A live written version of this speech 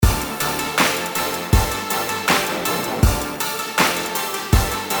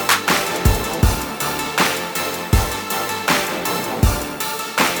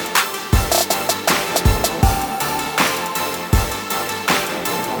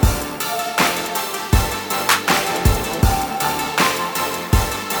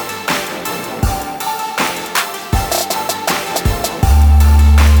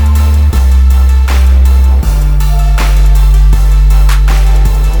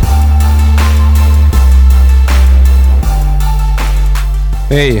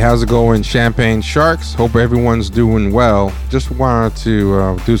Hey, how's it going, Champagne Sharks? Hope everyone's doing well. Just wanted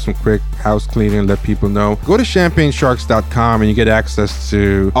to do some quick house cleaning, let people know. Go to ChampagneSharks.com and you get access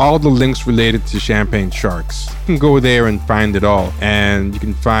to all the links related to Champagne Sharks. You can go there and find it all. And you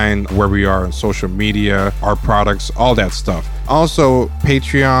can find where we are on social media, our products, all that stuff. Also,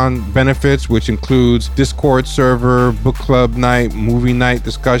 Patreon benefits, which includes Discord server, book club night, movie night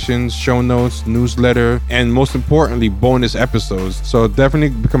discussions, show notes, newsletter, and most importantly, bonus episodes. So definitely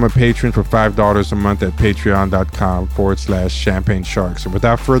become a patron for $5 a month at patreon.com/Champagne Sharks. And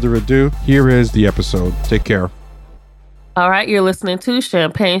without further ado, here is the episode. Take care. All right, you're listening to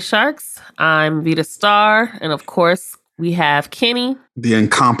Champagne Sharks. I'm Vita Starr, and of course, we have Kenny. The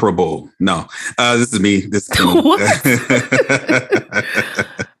incomparable. No, this is me. This is Kenny.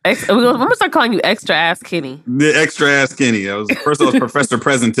 I'm going to start calling you Extra Ass Kenny. The Extra Ass Kenny. First I was Professor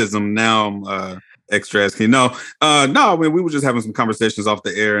Presentism. Now I'm Extra Ass Kenny. No, I mean, we were just having some conversations off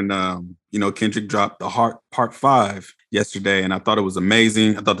the air, and Kendrick dropped The Heart Part 5 yesterday, and I thought it was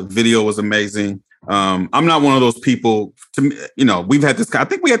amazing. I thought the video was amazing. I'm not one of those people. We've had this. I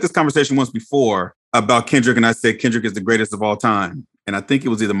think we had this conversation once before about Kendrick, and I said Kendrick is the greatest of all time. And I think it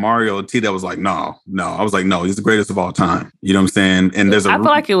was either Mario or T that was like, no. I was like, no, he's the greatest of all time. You know what I'm saying? And I feel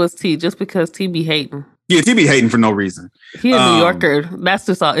like it was T, just because T be hating. Yeah, T be hating for no reason. He a New Yorker. That's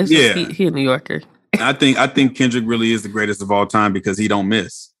just all. It's just he a New Yorker. I think Kendrick really is the greatest of all time because he don't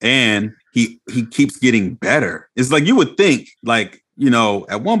miss. And he keeps getting better. It's like you would think, like,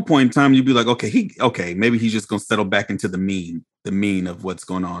 at one point in time, you'd be like, okay, maybe he's just gonna settle back into the mean of what's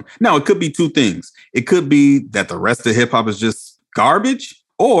going on. Now, it could be two things. It could be that the rest of hip hop is just garbage,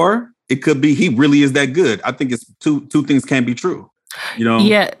 or it could be he really is that good. I think it's two things can be true.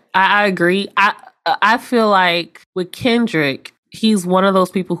 Yeah, I agree. I feel like with Kendrick, he's one of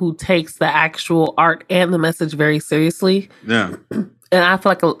those people who takes the actual art and the message very seriously. Yeah. And I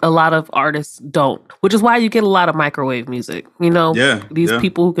feel like a lot of artists don't, which is why you get a lot of microwave music. These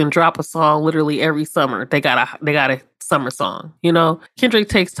people who can drop a song literally every summer. They got a summer song. Kendrick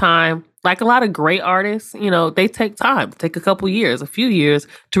takes time. Like a lot of great artists, they take time, take a few years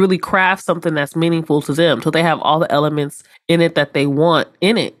to really craft something that's meaningful to them, till they have all the elements in it that they want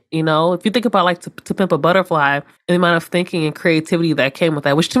in it. If you think about like To Pimp a Butterfly and the amount of thinking and creativity that came with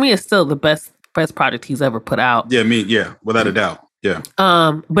that, which to me is still the best project he's ever put out. Yeah, without a doubt. Yeah.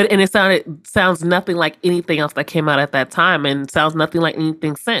 But it sounds nothing like anything else that came out at that time, and sounds nothing like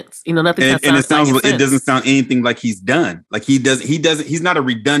anything since. Nothing. And it doesn't sound anything like he's done. Like he's not a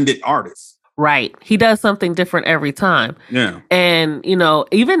redundant artist. Right. He does something different every time. Yeah. And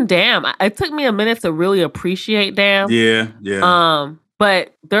even Damn, it took me a minute to really appreciate Damn. Yeah.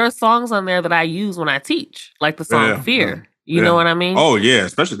 But there are songs on there that I use when I teach, like the song Fear. You know what I mean? Oh yeah,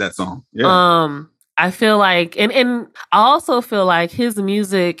 especially that song. Yeah. I feel like, and I also feel like his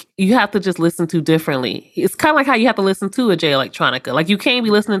music, you have to just listen to differently. It's kind of like how you have to listen to a Jay Electronica. Like, you can't be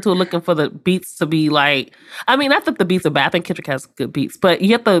listening to it looking for the beats to be like, I mean, not that the beats are bad. I think Kendrick has good beats, but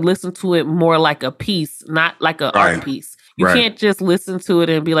you have to listen to it more like a piece, not like an art piece. You can't just listen to it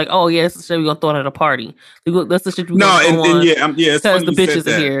and be like, oh, yeah, this is shit we're going to throw it at a party. That's the shit we're going to throw on because the bitches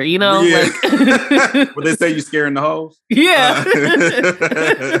are here, Yeah. Like, well, they say you're scaring the hoes? Yeah.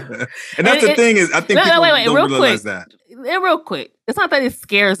 And that's the thing is, I think people don't realize that. And real quick, it's not that it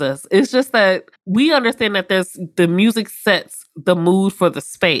scares us. It's just that we understand that the music sets the mood for the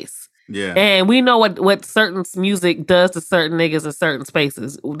space. Yeah. And we know what certain music does to certain niggas in certain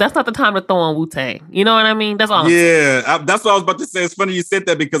spaces. That's not the time to throw on Wu-Tang. You know what I mean? That's all. That's what I was about to say. It's funny you said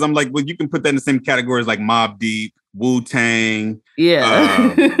that because I'm like, well, you can put that in the same categories like Mobb Deep, Wu-Tang,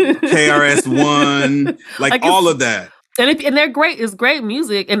 KRS-One, like all of that. And they're great. It's great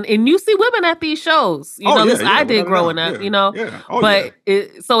music, and you see women at these shows. I did growing up. So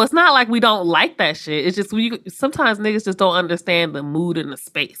it's not like we don't like that shit. It's just sometimes niggas just don't understand the mood and the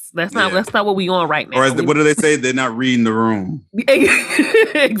space. That's not what we on right now. Or what do they say? They're not reading the room.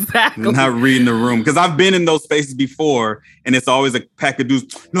 Exactly. They're not reading the room, because I've been in those spaces before, and it's always a pack of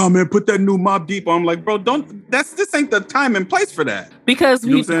dudes. No man, put that new Mobb Deep on. I'm like, bro, this ain't the time and place for that. Because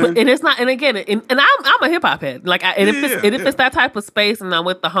it's not. And again, and I'm a hip hop head. Like, if it's that type of space and I'm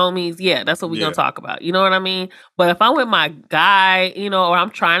with the homies, that's what we're gonna talk about. You know what I mean? But if I'm with my guy, or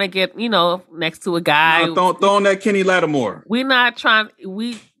I'm trying to get, next to a guy, throw on that Kenny Lattimore. We're not trying.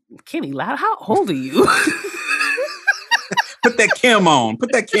 Kenny Lattimore. How old are you? Put that Kim on.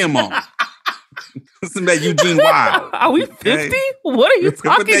 Listen to that Eugene Wilde. Are we 50? Okay? What are you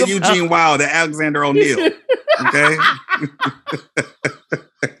talking about? Put that Eugene Wilde, that Alexander O'Neal. Okay.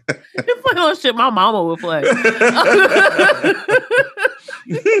 You're playing on shit my mama would play.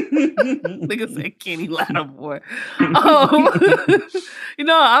 Nigga said Kenny Lattimore.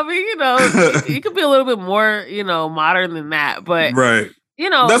 It could be a little bit more, modern than that. But right.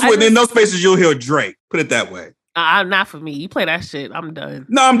 That's what in those spaces you'll hear Drake. Put it that way. Not for me. You play that shit, I'm done.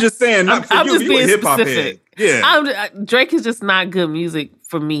 No, I'm just saying. Not for I'm you. just being hip-hop specific. Head. Yeah. Drake is just not good music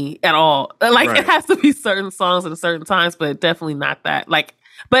for me at all. Like, It has to be certain songs at certain times, but definitely not that.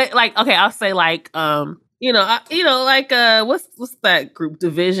 Okay, I'll say what's that group,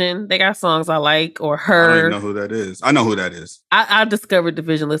 Division? They got songs I like, or Her. I don't even know who that is. I know who that is. I discovered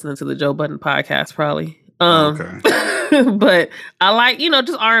Division listening to the Joe Budden podcast, probably. Okay. But I like,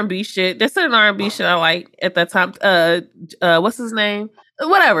 just R&B shit. There's certain R&B shit I like at that time. What's his name?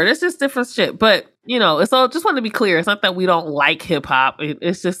 Whatever. There's just different shit. But, so just want to be clear. It's not that we don't like hip hop.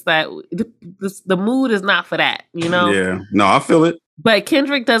 It's just that the mood is not for that, Yeah. No, I feel it. But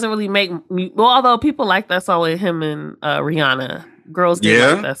Kendrick doesn't really make, although people like that song with him and Rihanna. Girls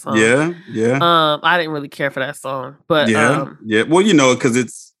did like that song. Yeah. I didn't really care for that song. But yeah. Well, because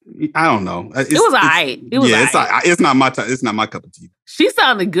it's, I don't know. It was alright. It's not my time. It's not my cup of tea. She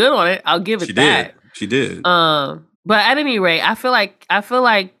sounded good on it. I'll give it that. She did. But at any rate, I feel like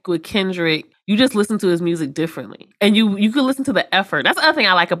with Kendrick, you just listen to his music differently, and you can listen to the effort. That's the other thing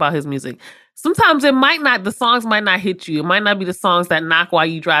I like about his music. Sometimes the songs might not hit you. It might not be the songs that knock while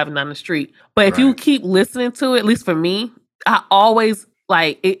you driving down the street. But if you keep listening to it, at least for me, I always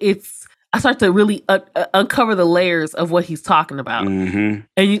I start to really uncover the layers of what he's talking about. Mm-hmm.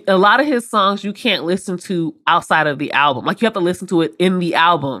 And a lot of his songs you can't listen to outside of the album. Like, you have to listen to it in the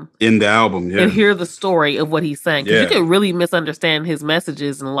album. And hear the story of what he's saying. Because you can really misunderstand his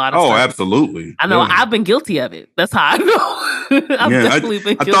messages in a lot of stuff. Oh, absolutely. I know. Yeah. I've been guilty of it. That's how I know. I've definitely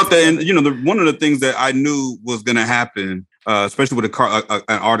been guilty. I thought that, one of the things that I knew was going to happen, especially with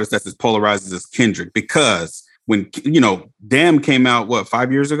an artist that's as polarized as Kendrick, because when, Damn came out,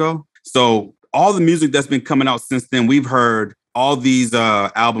 5 years ago? So all the music that's been coming out since then, we've heard all these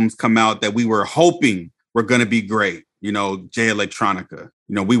albums come out that we were hoping were going to be great. Jay Electronica.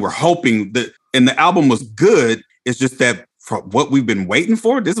 We were hoping that, and the album was good. It's just that for what we've been waiting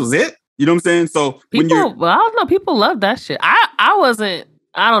for, this was it. You know what I'm saying? So I don't know. People love that shit. I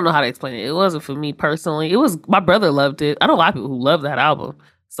don't know how to explain it. It wasn't for me personally. It was, my brother loved it. I know a lot of people who love that album.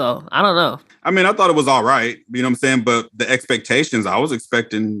 So I don't know. I mean, I thought it was all right. You know what I'm saying? But the expectations, I was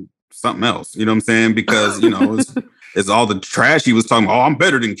expecting something else, you know what I'm saying? Because, it's all the trash he was talking about. Oh, I'm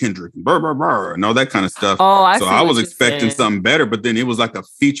better than Kendrick, and all that kind of stuff. Oh, I was expecting something better, but then it was like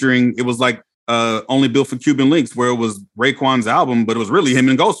it was like Only Built for Cuban Links, where it was Raekwon's album, but it was really him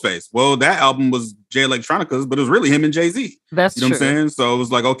and Ghostface. Well, that album was Jay Electronica's, but it was really him and Jay-Z. That's true. What I'm saying? So it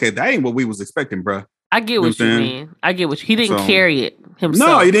was like, okay, that ain't what we was expecting, bruh. I get what you mean. He didn't carry it himself.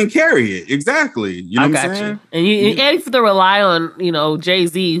 No, he didn't carry it. Exactly. You know what I'm saying? And you have to rely on,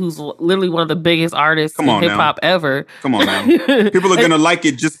 Jay-Z, who's literally one of the biggest artists in hip hop ever. Come on now. People are going to like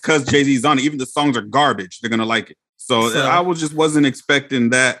it just because Jay-Z's on it. Even the songs are garbage. They're going to like it. So I wasn't expecting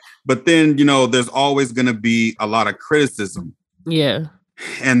that. But then, there's always going to be a lot of criticism. Yeah.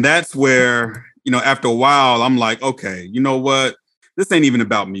 And that's where, after a while, I'm like, okay, you know what? This ain't even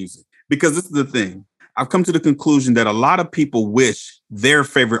about music. Because this is the thing. I've come to the conclusion that a lot of people wish their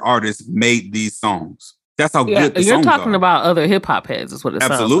favorite artists made these songs. That's how good the songs are. You're talking about other hip hop heads, is what it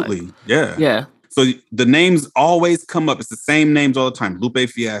sounds like. Absolutely. Yeah. Yeah. So the names always come up. It's the same names all the time. Lupe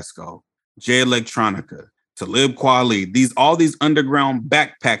Fiasco, Jay Electronica, Talib Kweli. All these underground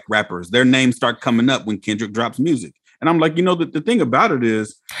backpack rappers, their names start coming up when Kendrick drops music. And I'm like, the thing about it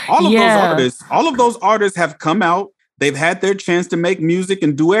is all of those artists have come out. They've had their chance to make music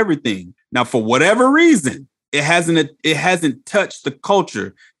and do everything. Now, for whatever reason, it hasn't touched the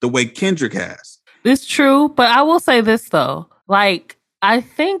culture the way Kendrick has. It's true, but I will say this though. Like, I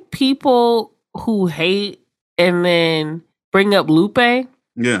think people who hate and then bring up Lupe,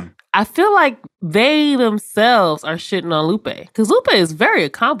 yeah, I feel like they themselves are shitting on Lupe because Lupe is very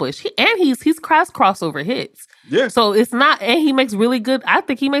accomplished. He's crossover hits. Yeah. So it's not, and he makes really good. I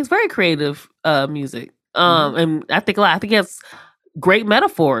think he makes very creative music. And I think he has great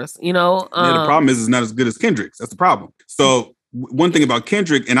metaphors, the problem is it's not as good as Kendrick's. That's the problem. So one thing about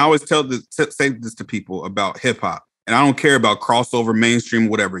Kendrick, and I always say this to people about hip hop, and I don't care about crossover, mainstream,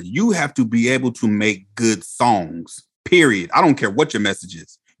 whatever. You have to be able to make good songs, period. I don't care what your message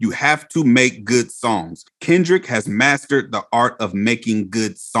is. You have to make good songs. Kendrick has mastered the art of making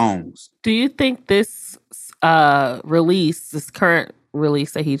good songs. Do you think this current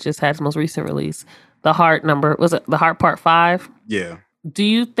release that he just had, his most recent release, The Heart was it The Heart Part 5? Yeah. Do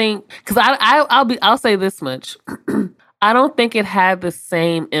you think, because I'll say this much. I don't think it had the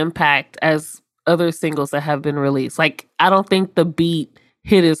same impact as other singles that have been released. Like, I don't think the beat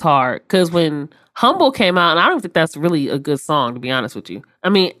hit as hard. Because when Humble came out, and I don't think that's really a good song, to be honest with you. I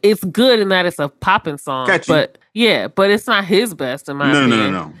mean, it's good in that it's a popping song. Catchy. But it's not his best in my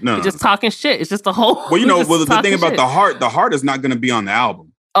opinion. No. It's just talking shit. It's just a whole... Well, the thing about the heart is not going to be on the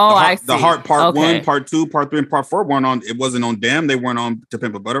album. Oh, I see. The Heart Part 1, Part 2, Part 3, and Part 4 it wasn't on Damn. They weren't on To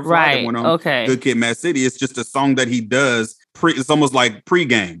Pimp a Butterfly. Right. They weren't on Good Kid, Mad City. It's just a song that he does. It's almost like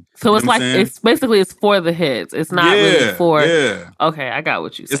pregame. So it's like, it's for the hits. It's not really for... Yeah. Okay, I got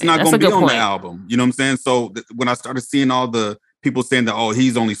what you said. It's not going to be on the album. You know what I'm saying? So when I started seeing all the people saying that,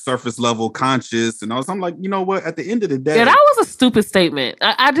 he's only surface level conscious and all, I'm like, you know what? At the end of the day... Yeah, that was a stupid statement.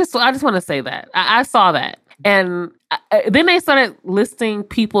 I just want to say that. I saw that. And then they started listing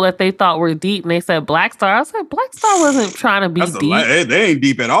people that they thought were deep, and they said Black Star. I was like, Black Star wasn't trying to be deep. They ain't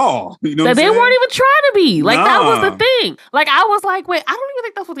deep at all. You know, they weren't even trying to be. Like, that was the thing. Like, I was like, wait, I don't even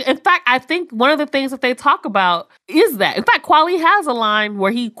think that's what. In fact, I think one of the things that they talk about is that. In fact, Kweli has a line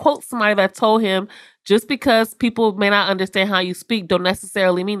where he quotes somebody that told him, just because people may not understand how you speak, don't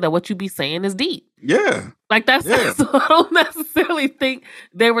necessarily mean that what you be saying is deep. Yeah. Like, that's so I don't necessarily think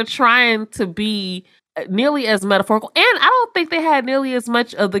they were trying to be nearly as metaphorical, and I don't think they had nearly as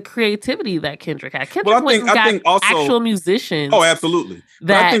much of the creativity that Kendrick had. Kendrick I think also, actual musicians. Oh, absolutely.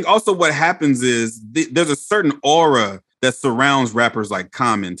 But I think also what happens is there's a certain aura that surrounds rappers like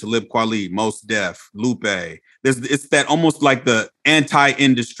Common, Talib Kweli, Mos Def, Lupe. It's that almost like the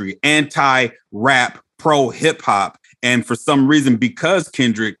anti-industry, anti-rap, pro-hip-hop, and for some reason, because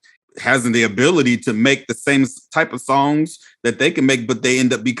Kendrick has the ability to make the same type of songs that they can make, but they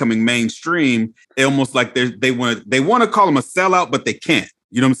end up becoming mainstream. It's almost like they want to call him a sellout, but they can't.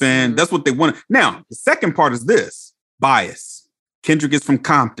 You know what I'm saying? Mm-hmm. That's what they want. Now, the second part is this: bias. Kendrick is from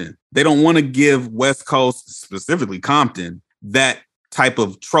Compton. They don't want to give West Coast, specifically Compton, that type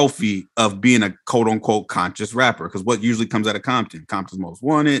of trophy of being a quote unquote conscious rapper. Because what usually comes out of Compton? Compton's Most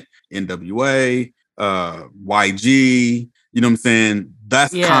Wanted, NWA, YG. You know what I'm saying?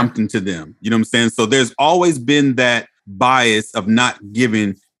 That's Compton to them. You know what I'm saying? So there's always been that bias of not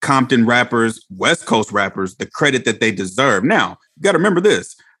giving Compton rappers, West Coast rappers, the credit that they deserve. Now, you got to remember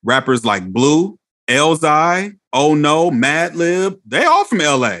this. Rappers like Blue, Elzhi, Oh No, Madlib, they all from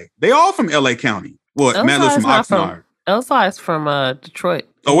LA. They all from LA County. Well, Madlib's from Oxnard. Elzhi is from Detroit.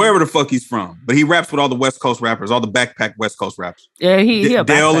 Or wherever the fuck he's from. But he raps with all the West Coast rappers, all the backpack West Coast rappers. Yeah,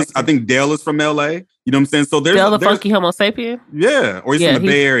 I think Dale is from LA. You know what I'm saying? So there's Dale the Funky Homo Sapien? Yeah. Or he's from the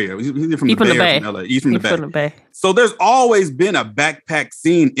Bay Area. He's from the Bay. From LA. He's from the Bay. So there's always been a backpack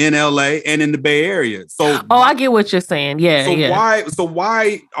scene in LA and in the Bay Area. So I get what you're saying. Yeah. So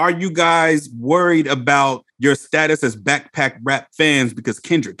why are you guys worried about your status as backpack rap fans because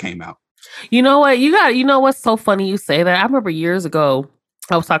Kendrick came out? You know what? You know what's so funny you say that? I remember years ago,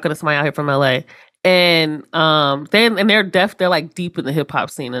 I was talking to somebody out here from LA, and they're like deep in the hip hop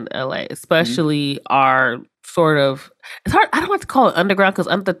scene in LA, especially our sort of, it's hard, I don't like to call it underground because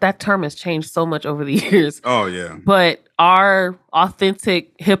that term has changed so much over the years. Oh yeah. But our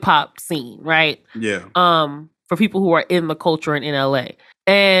authentic hip hop scene, right? Yeah. For people who are in the culture and in LA.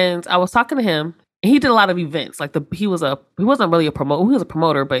 And I was talking to him. He did a lot of events. Like he wasn't really a promoter. He was a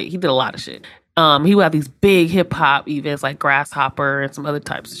promoter, but he did a lot of shit. He would have these big hip hop events like Grasshopper and some other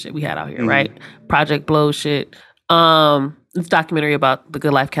types of shit we had out here, right? Project Blow shit. It's a documentary about the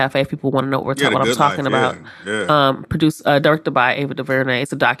Good Life Cafe. If people want to know what I'm talking about. Yeah. Directed by Ava DuVernay.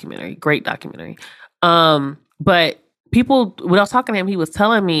 It's a documentary, great documentary. But people, when I was talking to him, he was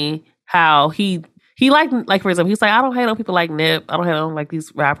telling me how he liked, like, for example, he's like, I don't hate on people like Nip. I don't hate on like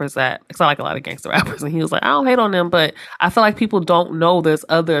these rappers that, because I like a lot of gangster rappers. And he was like, I don't hate on them, but I feel like people don't know there's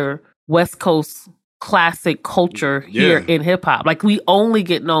other West Coast classic culture here in hip hop. Like, we only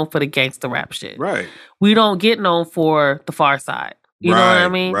get known for the gangster rap shit. Right. We don't get known for the Far Side. You know what I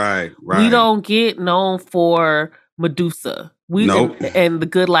mean? Right. We don't get known for Medusa. And the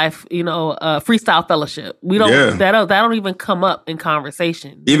Good Life, Freestyle Fellowship. We don't. That don't even come up in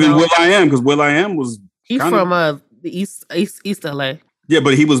conversation. Even will.i.am, because will.i.am was from the East LA. Yeah,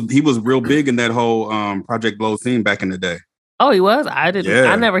 but he was real big in that whole Project Blow scene back in the day. Oh, he was? I didn't.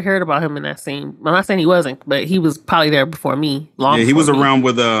 Yeah. I never heard about him in that scene. I'm not saying he wasn't, but he was probably there before me. He was around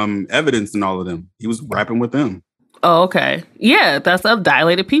with Evidence and all of them. He was rapping with them. Oh, okay. Yeah, that's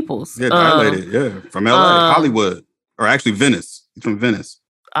Dilated Peoples. Yeah, Dilated. From LA, Hollywood. Or actually Venice. He's from Venice.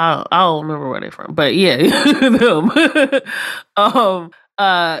 I don't remember where they're from, but yeah, them.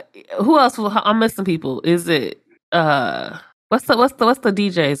 Who else? I'm missing people. Is it what's the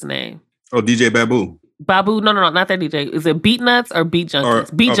DJ's name? Oh, DJ Babu. Babu? No, not that DJ. Is it Beat Nuts or Beat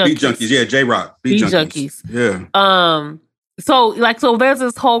Junkies? Beat Junkies. Yeah, J-Rock. Beat Junkies. Yeah. So there's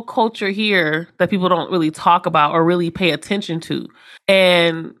this whole culture here that people don't really talk about or really pay attention to.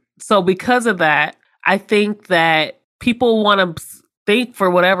 And so because of that, I think that people want to think for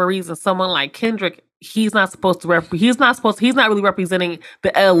whatever reason, someone like Kendrick, he's not really representing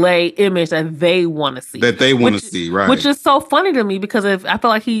the LA image that they want to see. That they want to see, right. Which is so funny to me because I feel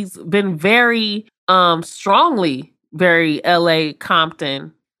like he's been very strongly, very LA,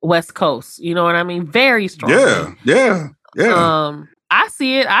 Compton, West Coast. You know what I mean? Very strongly. Yeah. I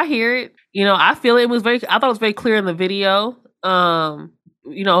see it. I hear it. You know, I feel it. I thought it was very clear in the video.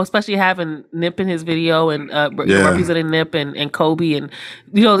 You know, especially having Nip in his video and representing Nip and Kobe and,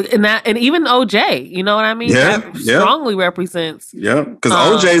 you know, and even OJ, you know what I mean? That strongly represents. Yeah, because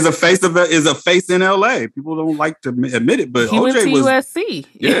OJ is a face in LA. People don't like to admit it, but he OJ went to was USC.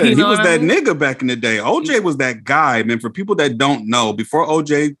 Yeah, he was that nigga back in the day. OJ was that guy, man. For people that don't know, before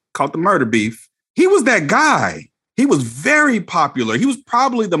OJ caught the murder beef, he was that guy. He was very popular. He was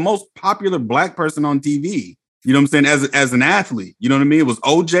probably the most popular black person on TV. You know what I'm saying? As an athlete, you know what I mean? It was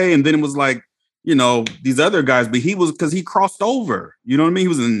OJ, and then it was like, you know, these other guys, but he was, because he crossed over. You know what I mean? He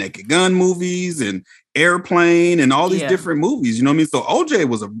was in the Naked Gun movies and Airplane and all these different movies. You know what I mean? So OJ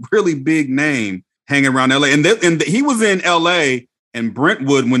was a really big name hanging around LA, and he was in LA and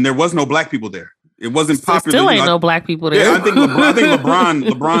Brentwood when there was no black people there. It wasn't popular. Still ain't no black people there. Yeah, I think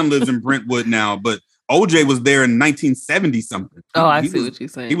LeBron lives in Brentwood now, but OJ was there in 1970 something. Oh, I see what you're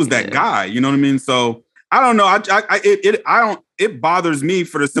saying. He was that guy. You know what I mean? So I don't know. It bothers me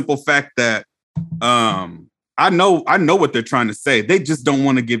for the simple fact that I know what they're trying to say. They just don't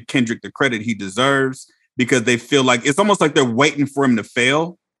want to give Kendrick the credit he deserves because they feel like it's almost like they're waiting for him to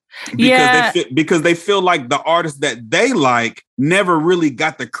fail. Because they feel like the artists that they like never really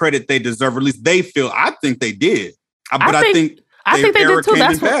got the credit they deserve. Or at least they feel. I think they did, but I think they did too.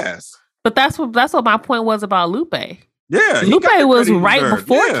 That's what my point was about Lupe. Yeah, Lupe was right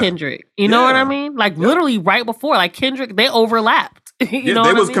before Kendrick. You know what I mean? Like literally right before. Like Kendrick, they overlapped. You know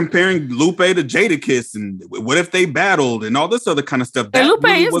they was I mean? comparing Lupe to Jadakiss and what if they battled and all this other kind of stuff. And Lupe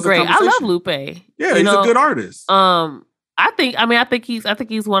really is great. I love Lupe. Yeah, he's a good artist. I think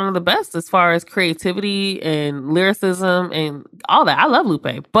he's one of the best as far as creativity and lyricism and all that. I love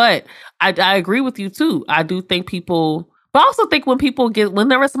Lupe, but I agree with you too. I do think people, but I also think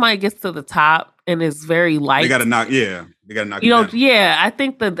whenever somebody gets to the top and is very light, they gotta knock it down. Yeah. I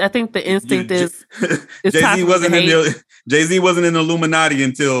think the instinct is Jay-Z wasn't in the Illuminati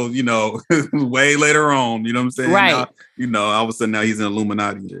until, you know, way later on. You know what I'm saying? Right. Now, all of a sudden now he's in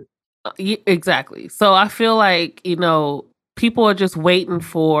Illuminati. Exactly. So I feel like, you know, people are just waiting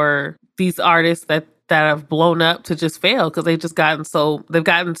for these artists that have blown up to just fail because they've gotten so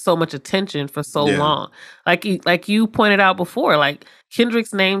much attention for so long. Like you pointed out before, like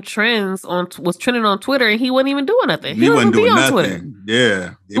Kendrick's name was trending on Twitter and he wasn't even doing nothing. He wasn't doing nothing. Twitter.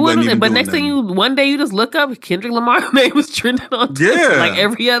 Yeah. But next thing one day you just look up, Kendrick Lamar's name was trending on Twitter like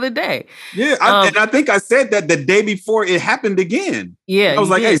every other day. Yeah. And I think I said that the day before it happened again. Yeah. I was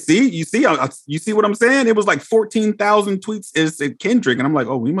like, hey, you see what I'm saying? It was like 14,000 tweets. It said Kendrick. And I'm like,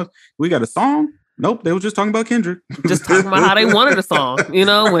 oh, we got a song? Nope, they were just talking about Kendrick. Just talking about how they wanted a song, you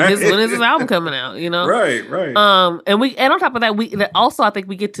know, when is his album coming out, you know? Right. And on top of that, I think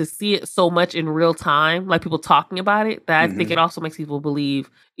we get to see it so much in real time, like people talking about it, that I think it also makes people believe,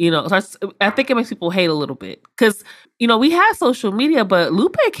 you know, I think it makes people hate a little bit. Because, you know, we had social media, but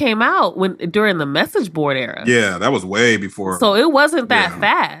Lupe came out during the message board era. Yeah, that was way before. So it wasn't that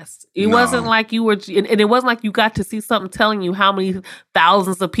fast. It wasn't like you were, and it wasn't like you got to see something telling you how many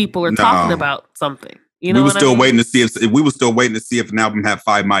thousands of people are talking about something. You know, we were still waiting to see if an album had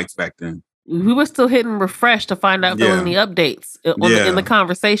 5 mics back then. We were still hitting refresh to find out if there were any updates in the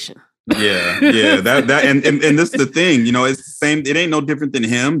conversation. Yeah. That and this is the thing, you know, it's the same. It ain't no different than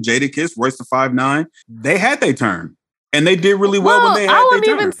him, Jadakiss, Royce the 5'9". They had their turn. And they did really well when they had their turn. I wouldn't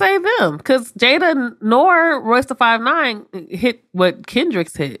even say them, because Jada nor Royce the 5'9" hit what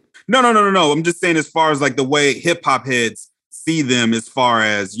Kendrick's hit. No. I'm just saying as far as like the way hip hop heads see them, as far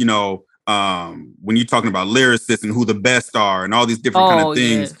as, you know, when you're talking about lyricists and who the best are and all these different kind of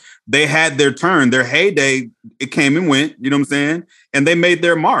things, they had their turn, their heyday. It came and went, you know what I'm saying? And they made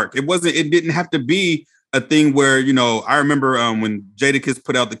their mark. It didn't have to be a thing where, you know, I remember when Jadakiss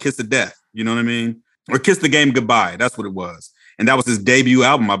put out the Kiss of Death, you know what I mean? Or Kiss the Game Goodbye. That's what it was. And that was his debut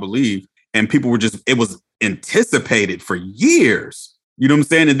album, I believe. And people it was anticipated for years. You know what I'm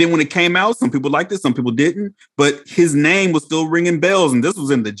saying? And then when it came out, some people liked it, some people didn't. But his name was still ringing bells. And this was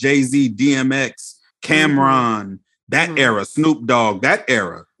in the Jay-Z, DMX, Cameron, that era, Snoop Dogg, that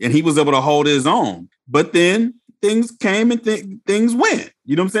era. And he was able to hold his own. But then things came and things went.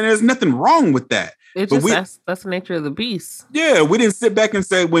 You know what I'm saying? There's nothing wrong with that. That's the nature of the beast. Yeah, we didn't sit back and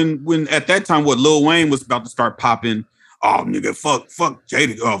say when at that time what Lil Wayne was about to start popping. Oh, nigga, fuck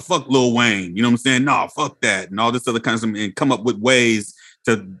Jada. Oh, fuck Lil Wayne. You know what I'm saying? No, fuck that. And all this other kind of stuff, and come up with ways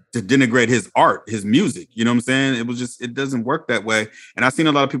to denigrate his art, his music. You know what I'm saying? It doesn't work that way. And I've seen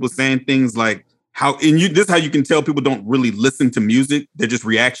a lot of people saying things like this is how you can tell people don't really listen to music. They're just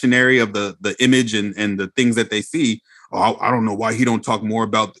reactionary of the image and the things that they see. Oh, I don't know why he don't talk more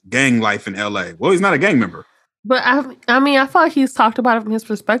about gang life in LA. Well, he's not a gang member. But I mean, I thought he's talked about it from his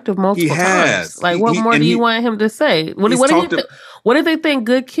perspective multiple times. Like, what more do you want him to say? What did they think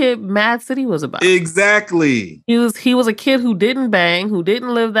Good Kid, Mad City was about? Exactly. He was a kid who didn't bang, who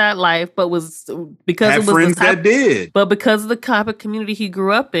didn't live that life, but was because had it was friends the type, that did. But because of the type of community he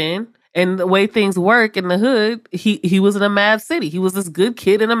grew up in and the way things work in the hood, he was in a mad city. He was this good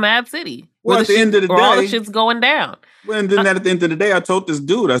kid in a mad city. Well, at the end of the day, all the shit's going down. Well, and then at the end of the day, I told this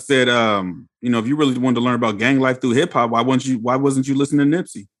dude, I said, if you really wanted to learn about gang life through hip hop, why wasn't you listening to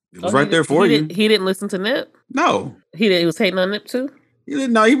Nipsey? It was right there for you. He didn't listen to Nip? No. He was hating on Nip too?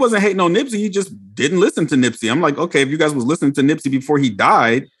 He wasn't hating on Nipsey. He just didn't listen to Nipsey. I'm like, okay, if you guys was listening to Nipsey before he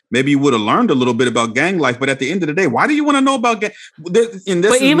died, maybe you would have learned a little bit about gang life. But at the end of the day, why do you want to know about gang?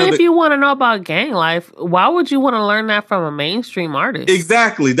 If you want to know about gang life, why would you want to learn that from a mainstream artist?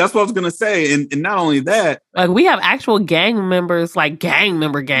 Exactly. That's what I was going to say. And not only that. Like, we have actual gang members, like gang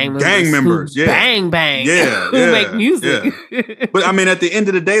members. Gang members, yeah. Bang. Yeah. Who make music. Yeah. But I mean, at the end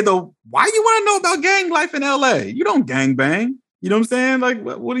of the day, though, why you want to know about gang life in LA? You don't gang bang. You know what I'm saying? Like,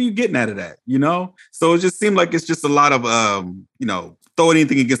 what are you getting out of that? You know? So it just seemed like it's just a lot of, throw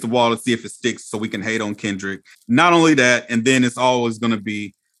anything against the wall to see if it sticks so we can hate on Kendrick. Not only that, and then it's always going to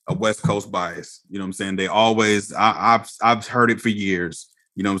be a West Coast bias. You know what I'm saying? They always, I've heard it for years.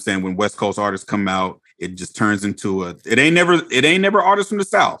 You know what I'm saying? When West Coast artists come out, it just turns into it ain't never artists from the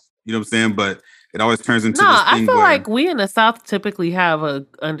South. You know what I'm saying? But it always turns into this thing. I feel like we in the South typically have a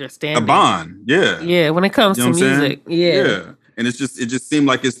understanding. A bond. Yeah. Yeah. When it comes to music. Yeah. And it just seemed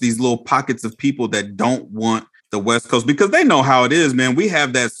like it's these little pockets of people that don't want the West Coast, because they know how it is, man. We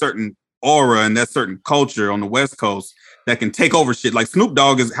have that certain aura and that certain culture on the West Coast that can take over shit. Like Snoop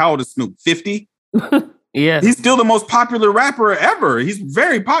Dogg how old is Snoop? 50? Yeah. He's still the most popular rapper ever. He's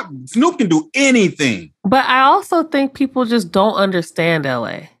very popular. Snoop can do anything. But I also think people just don't understand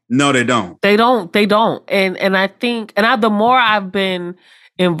LA. No, they don't. They don't. And I think, the more I've been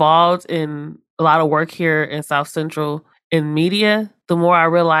involved in a lot of work here in South Central in media, the more I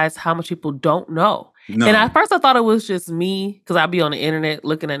realize how much people don't know. No. And at first I thought it was just me, because I'd be on the internet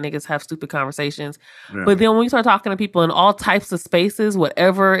looking at niggas have stupid conversations. Yeah. But then when you start talking to people in all types of spaces,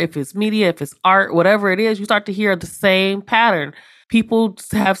 whatever, if it's media, if it's art, whatever it is, you start to hear the same pattern. People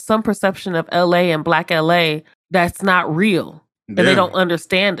have some perception of LA and Black LA that's not real. And they don't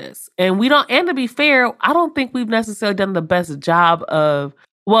understand us. And to be fair, I don't think we've necessarily done the best job of,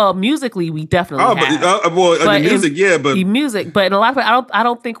 well, musically, we definitely have. Music, but in a lot of I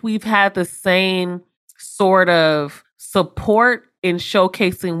don't think we've had the same sort of support in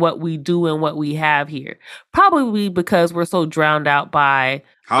showcasing what we do and what we have here. Probably because we're so drowned out by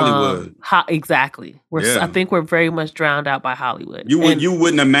Hollywood. Exactly. I think we're very much drowned out by Hollywood. You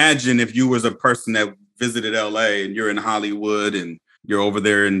wouldn't imagine if you was a person that visited LA and you're in Hollywood and you're over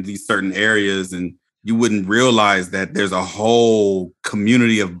there in these certain areas, and you wouldn't realize that there's a whole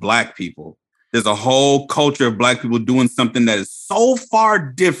community of Black people. There's a whole culture of Black people doing something that is so far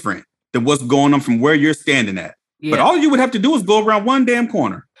different than what's going on from where you're standing at. Yeah. But all you would have to do is go around one damn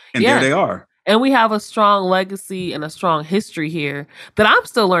corner, and there they are. And we have a strong legacy and a strong history here that I'm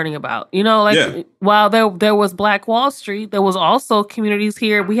still learning about. You know, while there was Black Wall Street, there was also communities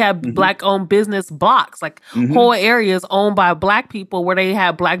here. We have Black-owned business blocks, whole areas owned by Black people where they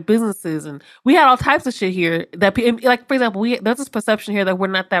have Black businesses. And we had all types of shit here that, like, for example, there's this perception here that we're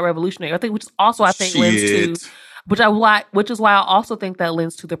not that revolutionary. Which is also, I think, lends to, which is why I also think that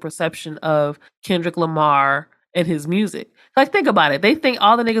lends to the perception of Kendrick Lamar and his music. Like, think about it. They think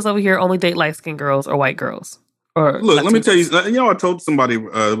all the niggas over here only date light-skinned girls or white girls. Or look, let me tell you, I told somebody,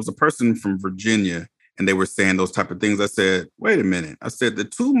 it was a person from Virginia, and they were saying those type of things. I said, wait a minute. I said, the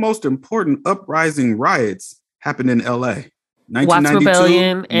two most important uprising riots happened in LA. 1992,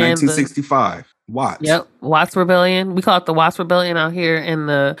 Rebellion and 1965. Watts. Yep. Watts Rebellion. We call it the Watts Rebellion out here in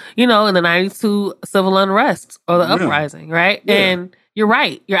the 92 civil unrest or the uprising, right? Yeah. And you're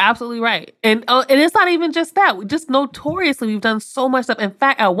right. You're absolutely right. And it's not even just that. Just notoriously, we've done so much stuff. In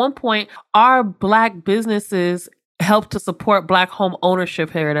fact, at one point, our Black businesses helped to support Black home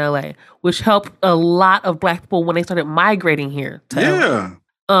ownership here in LA, which helped a lot of Black people when they started migrating here to LA.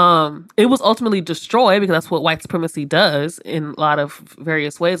 It was ultimately destroyed because that's what white supremacy does in a lot of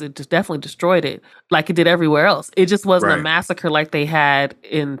various ways. It just definitely destroyed it like it did everywhere else. It just wasn't a massacre like they had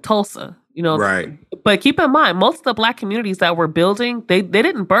in Tulsa, you know. Right. But keep in mind, most of the Black communities that were building, they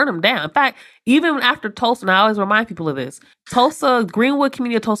didn't burn them down. In fact, even after Tulsa, and I always remind people of this, Tulsa, Greenwood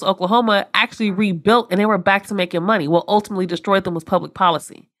community of Tulsa, Oklahoma, actually rebuilt and they were back to making money. What ultimately destroyed them was public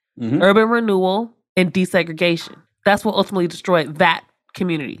policy, urban renewal, and desegregation. That's what ultimately destroyed that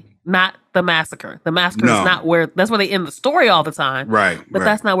community, not the massacre. The massacre is not that's where they end the story all the time. Right. But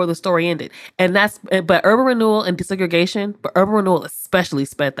that's not where the story ended. And but urban renewal and desegregation, but urban renewal especially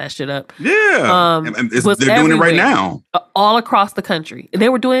sped that shit up. Yeah. They're doing it right now. All across the country. They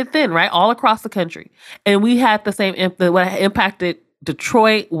were doing it then, right? All across the country. And we had the same what impacted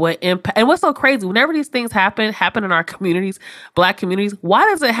Detroit, and what's so crazy, whenever these things happen in our communities, Black communities, why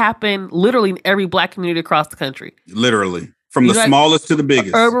does it happen literally in every Black community across the country? Literally. From the smallest to the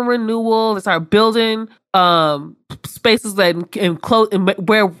biggest. Urban renewal, they start building spaces that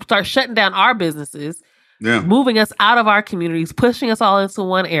where start shutting down our businesses, moving us out of our communities, pushing us all into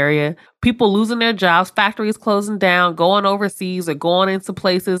one area, people losing their jobs, factories closing down, going overseas or going into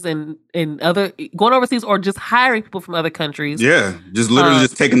places going overseas or just hiring people from other countries. Yeah, just literally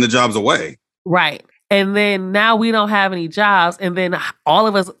just taking the jobs away. Right. And then now we don't have any jobs, and then all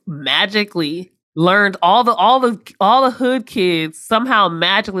of us magically learned all the hood kids somehow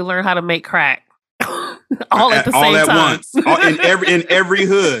magically learned how to make crack all at the same time. Once. in every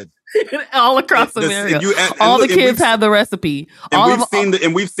hood. All across America. All the kids have the recipe.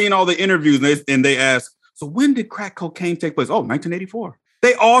 And we've seen all the interviews and they ask, so when did crack cocaine take place? Oh, 1984.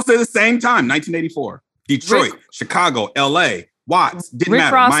 They all say the same time, 1984. Detroit, Chicago, LA, Watts, didn't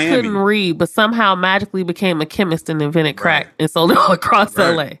matter. Ross Miami. Couldn't read, but somehow magically became a chemist and invented crack and sold it all across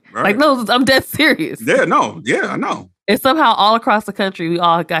LA. Right. Like, no, I'm dead serious. Yeah, no. Yeah, I know. And somehow all across the country, we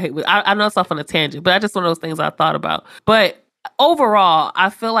all got hit with. I know it's off on a tangent, but that's just one of those things I thought about. But overall,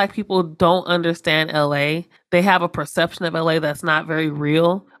 I feel like people don't understand LA. They have a perception of LA that's not very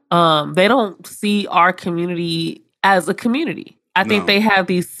real. They don't see our community as a community. I think they have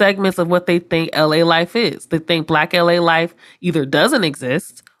these segments of what they think LA life is. They think Black LA life either doesn't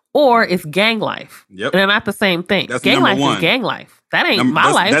exist or it's gang life. Yep. And they're not the same thing. That's gang life one. is gang life. That ain't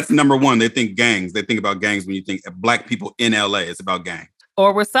my life. That's number one. They think gangs. They think about gangs when you think Black people in LA. It's about gangs.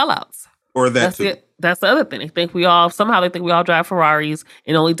 Or we're sellouts. Or that's too. That's the other thing. They think we all drive Ferraris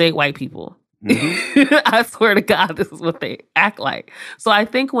and only date white people. Mm-hmm. I swear to God, this is what they act like. So I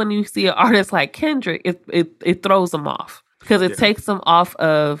think when you see an artist like Kendrick, it throws them off. Because it takes them off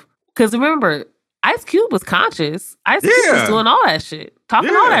of... Because remember, Ice Cube was conscious. Ice Cube was doing all that shit.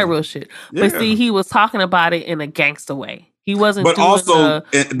 Talking all that real shit. But see, he was talking about it in a gangster way. He wasn't doing also,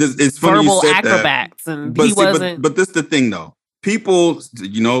 it's funny verbal you said acrobats. That. And he wasn't... But this is the thing, though. People,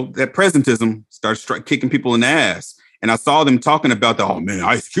 that presentism starts kicking people in the ass. And I saw them talking about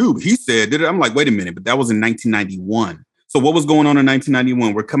Ice Cube, he said... I'm like, wait a minute. But that was in 1991. So what was going on in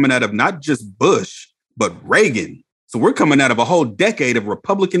 1991? We're coming out of not just Bush, but Reagan. So we're coming out of a whole decade of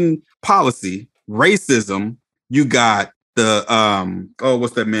Republican policy, racism. You got the,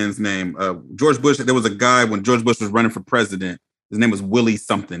 what's that man's name? George Bush. There was a guy when George Bush was running for president. His name was Willie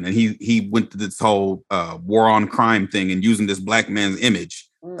something. And he went to this whole war on crime thing and using this Black man's image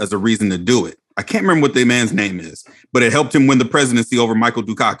as a reason to do it. I can't remember what the man's name is, but it helped him win the presidency over Michael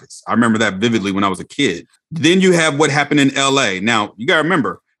Dukakis. I remember that vividly when I was a kid. Then you have what happened in LA. Now, you got to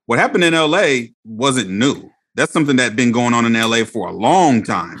remember, what happened in LA wasn't new. That's something that's been going on in LA for a long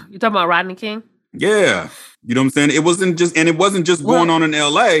time. You talking about Rodney King? Yeah. You know what I'm saying? It wasn't just going on in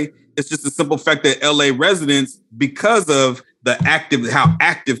LA. It's just the simple fact that LA residents, because of how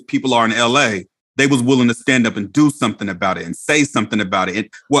active people are in LA, they was willing to stand up and do something about it and say something about it. And,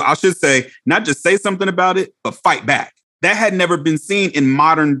 well, I should say, not just say something about it, but fight back. That had never been seen in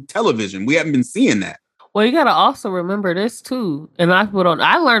modern television. We haven't been seeing that. Well, you got to also remember this, too. And I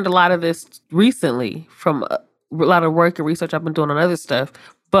learned a lot of this recently from a lot of work and research I've been doing on other stuff.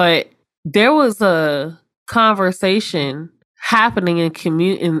 But there was a conversation happening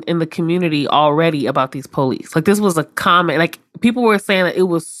in the community already about these police. Like, this was a common, like, people were saying that it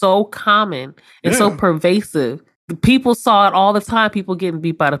was so common and so pervasive. The people saw it all the time, people getting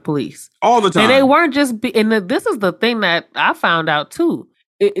beat by the police. All the time. And they weren't just, this is the thing that I found out, too.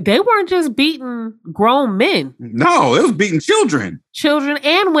 They weren't just beating grown men. No, it was beating children. Children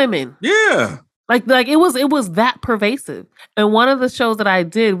and women. Yeah. Like it was that pervasive. And one of the shows that I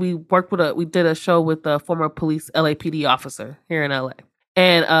did, we did a show with a former police LAPD officer here in LA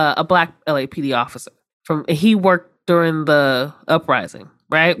and a Black LAPD officer. He worked during the uprising,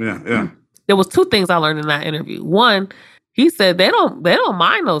 right? Yeah. There was two things I learned in that interview. One, He said they don't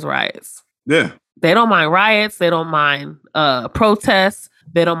mind those riots. Yeah. They don't mind riots. They don't mind protests.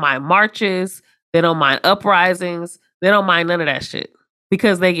 They don't mind marches. They don't mind uprisings. They don't mind none of that shit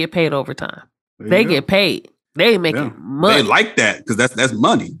because they get paid overtime. They get paid. They making money. They like that because that's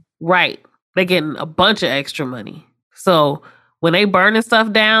money. Right. They getting a bunch of extra money. So when they burning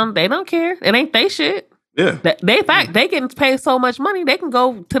stuff down, they don't care. It ain't they shit. Yeah. They getting paid so much money, they can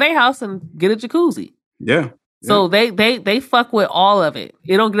go to their house and get a jacuzzi. Yeah. So they fuck with all of it.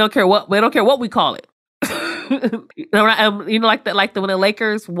 They don't care what we call it. Like when the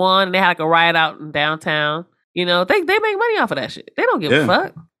Lakers won and they had like a riot out in downtown. They make money off of that shit. They don't give a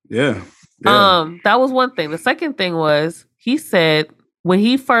fuck. Yeah. That was one thing. The second thing was he said when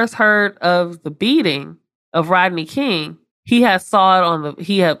he first heard of the beating of Rodney King, he had saw it on the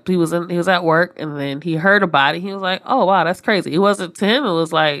he was at work and then he heard about it. He was like, "Oh wow, that's crazy." It wasn't to him. It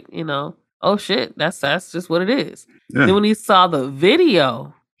was like, oh shit, that's just what it is. Yeah. Then when he saw the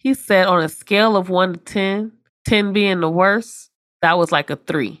video, he said on a scale of 1 to 10, 10 being the worst, that was like a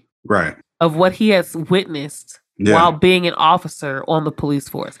 3. Right. Of what he has witnessed while being an officer on the police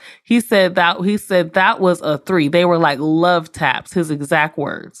force. He said that was a 3. They were like love taps, his exact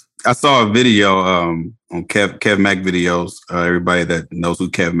words. I saw a video on Kev Mack videos. Everybody that knows who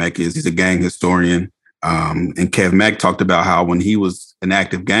Kev Mack is, he's a gang historian. And Kev Mack talked about how when he was an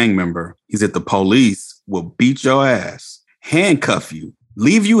active gang member, he said the police will beat your ass, handcuff you,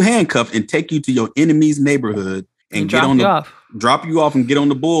 leave you handcuffed, and take you to your enemy's neighborhood and drop you off and get on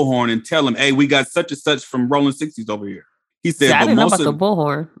the bullhorn and tell them, "Hey, we got such and such from Rolling 60s over here." He said, I didn't know about the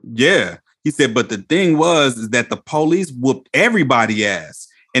bullhorn. Yeah. He said, but the thing is that the police whooped everybody ass.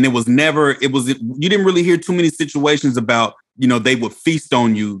 And you didn't really hear too many situations about, they would feast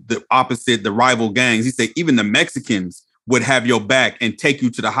on you, the rival gangs. He said even the Mexicans would have your back and take you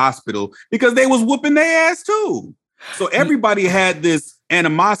to the hospital because they was whooping their ass too. So everybody had this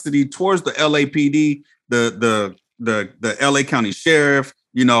animosity towards the LAPD, the LA County Sheriff,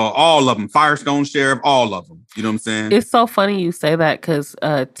 all of them, Firestone Sheriff, all of them. You know what I'm saying? It's so funny you say that because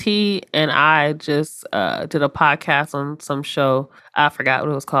T and I just did a podcast on some show. I forgot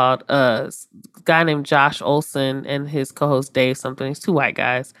what it was called. A guy named Josh Olson and his co-host Dave something. He's 2 white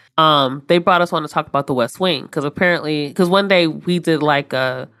guys. They brought us on to talk about the West Wing because one day we did like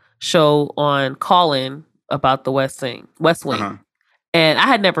a show on Call-In about the West Wing. Uh-huh. And I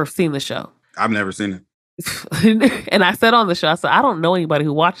had never seen the show. I've never seen it. And I said on the show, I said, I don't know anybody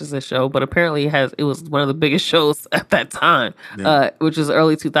who watches this show, but apparently it was one of the biggest shows at that time, which was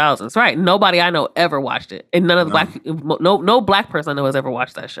early 2000s. Right. Nobody I know ever watched it. And none of the no black person I know has ever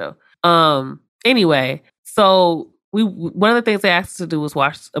watched that show. Anyway, so one of the things they asked us to do was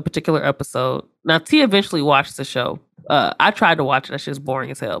watch a particular episode. Now, T eventually watched the show. I tried to watch it. That shit's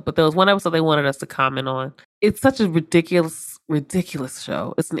boring as hell. But there was one episode they wanted us to comment on. It's such a ridiculous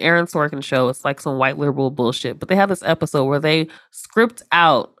show. It's an Aaron Sorkin show. It's like some white liberal bullshit. But they have this episode where they script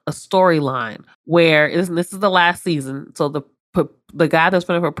out a storyline where this is the last season. So the guy that's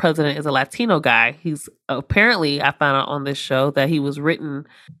running for president is a Latino guy. He's apparently, I found out on this show that he was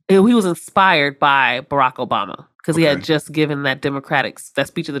inspired by Barack Obama because he had just given that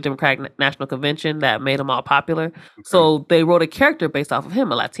speech at the Democratic National Convention that made him all popular. Okay. So they wrote a character based off of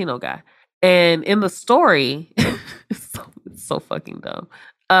him, a Latino guy. And in the story, it's so fucking dumb.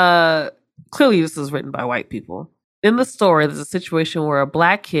 Clearly, this is written by white people. In the story, there's a situation where a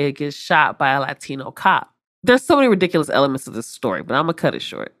black kid gets shot by a Latino cop. There's so many ridiculous elements of this story, but I'm going to cut it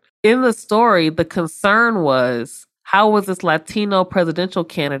short. In the story, the concern was, how was this Latino presidential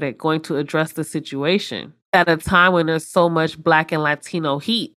candidate going to address the situation at a time when there's so much black and Latino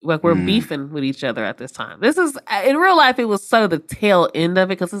heat? Like we're beefing with each other at this time. This is, in real life, it was sort of the tail end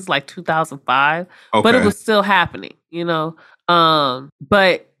of it because it's like 2005, but it was still happening,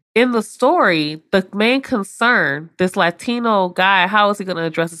 But in the story, the main concern, this Latino guy, how is he going to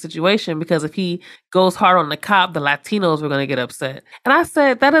address the situation? Because if he goes hard on the cop, the Latinos were going to get upset. And I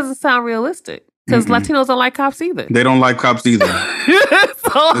said, that doesn't sound realistic. Because Latinos don't like cops either. They don't like cops either.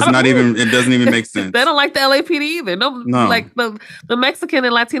 It doesn't even make sense. They don't like the LAPD either. No. Like the Mexican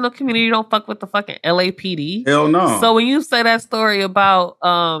and Latino community don't fuck with the fucking LAPD. Hell no. So when you say that story about,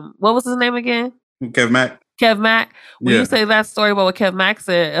 what was his name again? Kev Mack. When you say that story about what Kev Mack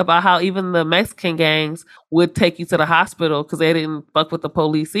said about how even the Mexican gangs would take you to the hospital because they didn't fuck with the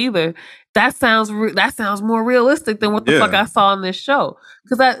police either, that sounds more realistic than what the fuck I saw in this show.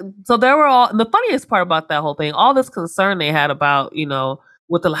 So there were the funniest part about that whole thing, all this concern they had about,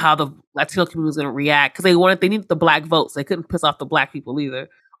 with how the Latino community was going to react because they needed the black votes. They couldn't piss off the black people either.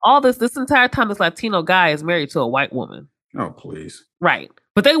 All this entire time, this Latino guy is married to a white woman. Oh, please. Right.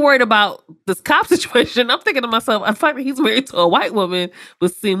 But they worried about this cop situation. I'm thinking to myself, the fact that he's married to a white woman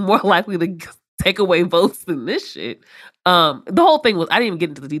would seem more likely to take away votes than this shit. The whole thing was, I didn't even get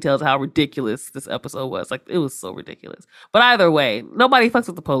into the details of how ridiculous this episode was. Like, it was so ridiculous. But either way, nobody fucks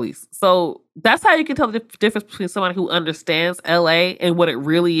with the police. So that's how you can tell the difference between somebody who understands LA and what it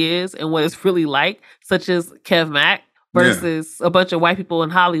really is and what it's really like, such as Kev Mack, versus a bunch of white people in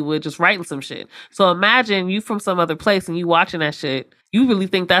Hollywood just writing some shit. So imagine you from some other place and you watching that shit. You really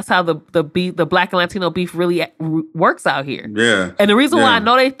think that's how the Black and Latino beef really works out here. Yeah. And the reason why I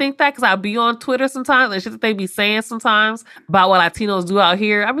know they think that, because I be on Twitter sometimes, and shit that they be saying sometimes about what Latinos do out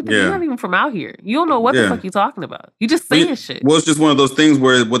here. I mean, you're not even from out here. You don't know what the fuck you're talking about. You just saying shit. Well, it's just one of those things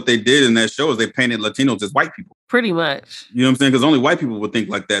where what they did in that show is they painted Latinos as white people. Pretty much. You know what I'm saying? Because only white people would think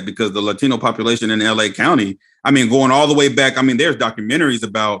like that, because the Latino population in LA County, I mean, going all the way back, I mean, there's documentaries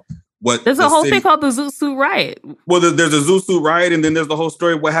about what there's a whole thing called the Zoot Suit Riot. Well, there's a Zoot Suit Riot, and then there's the whole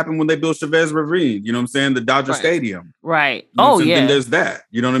story of what happened when they built Chavez Ravine. You know what I'm saying? The Dodger Stadium. Right. You know and there's that.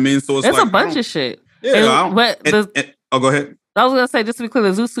 You know what I mean? So it's there's like a bunch of shit. Yeah. Go ahead. I was gonna say, just to be clear,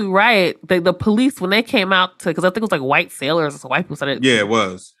 the Zoot Suit Riot, the police, when they came out to, because I think it was like white sailors or some white people started. Yeah, it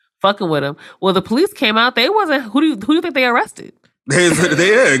was fucking with them. Well, the police came out. They wasn't. Who do you think they arrested? Exactly.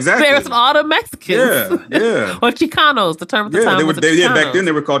 They arrested all the Mexicans. Yeah. Or Chicanos. The term at the time was Chicanos. Back then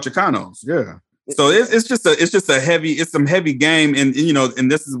they were called Chicanos. Yeah. So it's some heavy game, and you know, and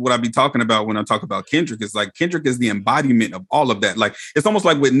this is what I be talking about when I talk about Kendrick. It's like Kendrick is the embodiment of all of that. Like, it's almost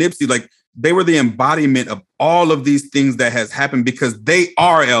like with Nipsey, like they were the embodiment of all of these things that has happened, because they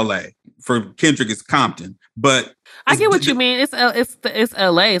are LA. For Kendrick, it's Compton, but I get what you mean. It's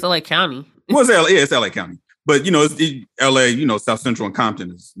LA. It's LA County. Well, it's LA County, but you know, it's LA. You know, South Central and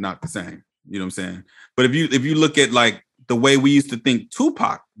Compton is not the same. You know what I'm saying? But if you look at like the way we used to think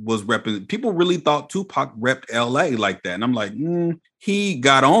Tupac was represented, people really thought Tupac repped LA like that. And I'm like, he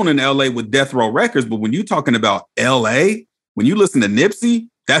got on in LA with Death Row Records. But when you're talking about LA, when you listen to Nipsey,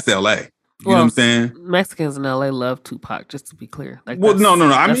 that's LA. You know what I'm saying? Mexicans in LA love Tupac, just to be clear. Like, well, no.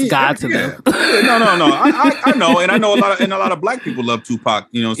 I mean, God to them. No. I know, and I know a lot of black people love Tupac.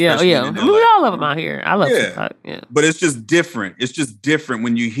 You know, we all love him out here. I love Tupac. Yeah, but it's just different. It's just different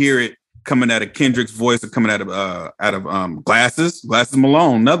when you hear it coming out of Kendrick's voice or coming out of Glasses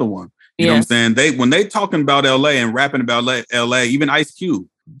Malone, another one. You know what I'm saying? When they talking about LA and rapping about LA, even Ice Cube,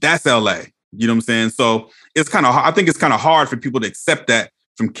 that's LA. You know what I'm saying? So it's kind of, I think it's kind of hard for people to accept that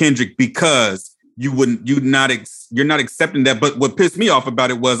from Kendrick, because you're not accepting that. But what pissed me off about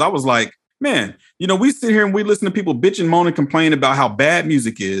it was, I was like, man, you know, we sit here and we listen to people bitch and moan and complain about how bad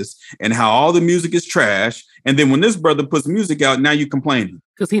music is and how all the music is trash. And then when this brother puts music out, now you complaining.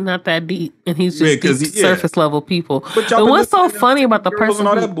 Because he's not that deep, and he's just surface level people. But what's so funny about the person and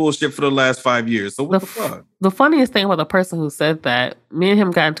all that bullshit for the last 5 years? So what the fuck? The funniest thing about the person who said that, me and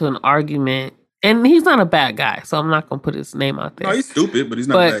him got into an argument. And he's not a bad guy, so I'm not gonna put his name out there. No, he's stupid, but he's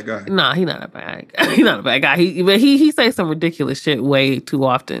not a bad guy. No, he's not a bad guy. He's not a bad guy. He says some ridiculous shit way too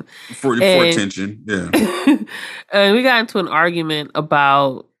often. For attention, yeah. And we got into an argument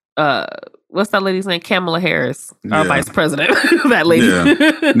about what's that lady's name? Kamala Harris, our vice president. That lady.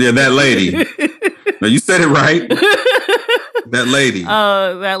 Yeah, that lady. No, you said it right. That lady.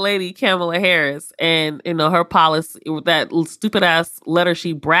 That lady, Kamala Harris, and you know her policy, that stupid ass letter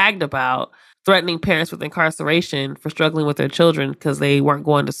she bragged about, threatening parents with incarceration for struggling with their children because they weren't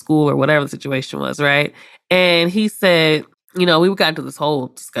going to school or whatever the situation was, right? And he said, you know, we got into this whole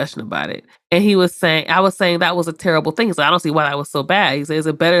discussion about it. And I was saying that was a terrible thing. So I don't see why that was so bad. He said, is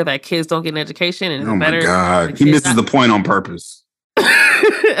it better that kids don't get an education? And oh my God. He misses the point on purpose.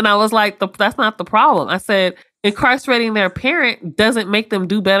 And I was like, that's not the problem. I said, incarcerating their parent doesn't make them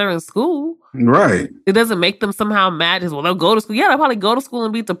do better in school. Right. It doesn't make them somehow mad. Well, they'll go to school. Yeah, they'll probably go to school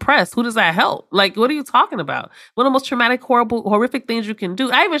and be depressed. Who does that help? Like, what are you talking about? One of the most traumatic, horrific things you can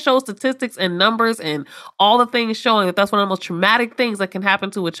do. I even show statistics and numbers and all the things showing that that's one of the most traumatic things that can happen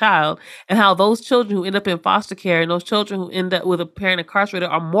to a child, and how those children who end up in foster care and those children who end up with a parent incarcerated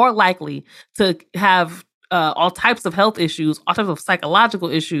are more likely to have all types of health issues, all types of psychological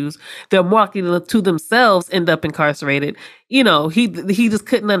issues. They're more likely to themselves end up incarcerated. You know, he just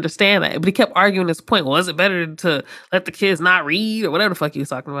couldn't understand that. But he kept arguing this point. Well, is it better to let the kids not read or whatever the fuck he was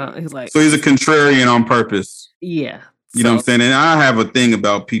talking about? He's like, so he's a contrarian on purpose. Yeah. You know what I'm saying? And I have a thing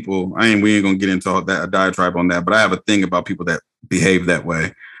about people. We ain't gonna get into all that, a diatribe on that, but I have a thing about people that behave that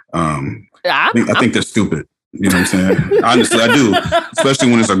way. I think they're stupid. You know what I'm saying? Honestly, I do.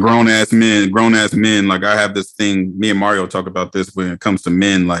 Especially when it's a grown ass men. Like, I have this thing, me and Mario talk about this when it comes to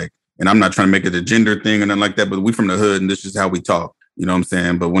men, like, and I'm not trying to make it a gender thing or nothing like that, but we from the hood and this is how we talk. You know what I'm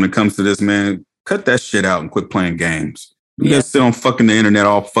saying? But when it comes to this, man, cut that shit out and quit playing games. You guys sit on fucking the internet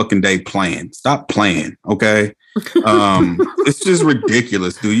all fucking day playing. Stop playing, okay? It's just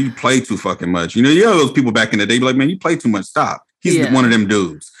ridiculous, dude. You play too fucking much. You know those people back in the day be like, man, you play too much. Stop. He's one of them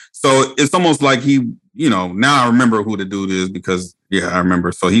dudes. So it's almost like he, now I remember who the dude is because, I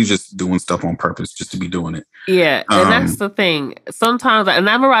remember. So he's just doing stuff on purpose just to be doing it. Yeah. And that's the thing. Sometimes, and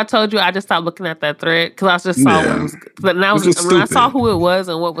I remember I told you I just stopped looking at that thread because I just saw what it was. But now when I saw who it was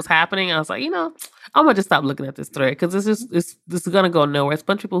and what was happening, I was like, I'm gonna just stop looking at this thread because this is gonna go nowhere. It's a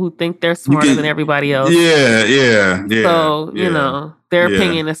bunch of people who think they're smarter than everybody else. Yeah. So their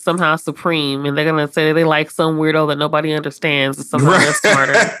opinion is somehow supreme, and they're gonna say they like some weirdo that nobody understands. And somehow they're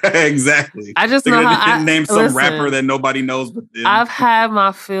smarter. Exactly. I just know how I name some rapper that nobody knows. But I've had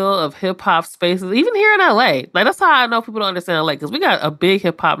my fill of hip hop spaces, even here in LA. Like that's how I know people don't understand LA because we got a big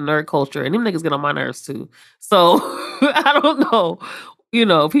hip hop nerd culture, and them niggas get on my nerves too. So I don't know.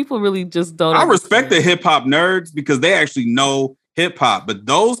 People really just don't. I respect the hip hop nerds because they actually know hip hop, but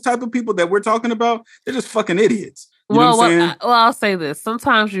those type of people that we're talking about, they're just fucking idiots. You know what I'm saying? I'll say this.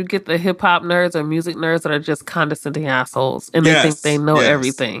 Sometimes you get the hip hop nerds or music nerds that are just condescending assholes and they think they know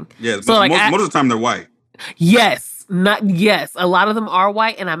everything. Yeah, so most of the time they're white. Yes. A lot of them are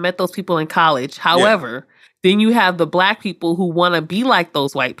white, and I met those people in college. However, then you have the black people who want to be like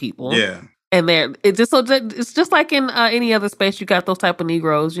those white people. Yeah. And it's just like in any other space. You got those type of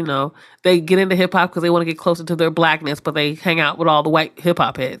Negroes, they get into hip hop because they want to get closer to their blackness, but they hang out with all the white hip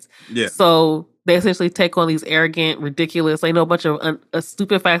hop heads. Yeah. So they essentially take on these arrogant, ridiculous, they know a bunch of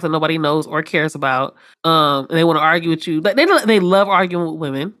stupid facts that nobody knows or cares about. And they want to argue with you. They love arguing with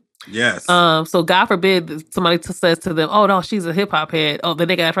women. Yes. So God forbid somebody says to them, "Oh no, she's a hip hop head." Oh, then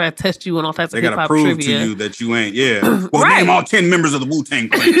they gotta try to test you on all types of hip hop trivia. They gotta prove to you that you ain't. Yeah. Well, name all 10 members of the Wu-Tang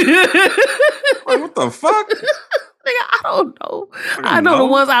Clan. Like, what the fuck? I don't know. I know the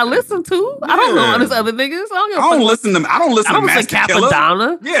ones I listen to. Yeah. I don't know all these other niggas. I don't listen to Master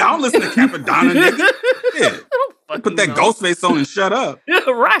Capadonna. Yeah, I don't listen to Capadonna, nigga. Yeah. Put that Ghostface on and shut up.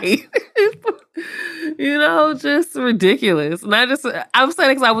 Right. Just ridiculous. And I'm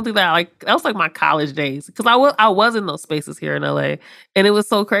saying because I went through that was like my college days. Because I was in those spaces here in LA. And it was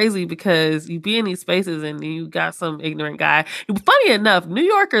so crazy because you be in these spaces and you got some ignorant guy. Funny enough, New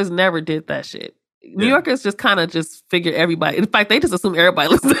Yorkers never did that shit. New Yorkers just kind of just figured everybody. In fact, they just assume everybody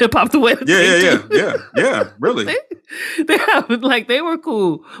listens to hip hop the way. Yeah. Really, they were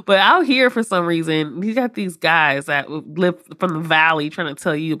cool, but out here for some reason, you got these guys that live from the valley trying to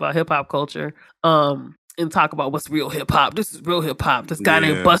tell you about hip hop culture. And talk about what's real hip hop. This is real hip hop. This guy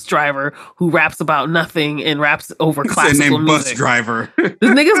named Bus Driver who raps about nothing and raps over classical music. Bus Driver. This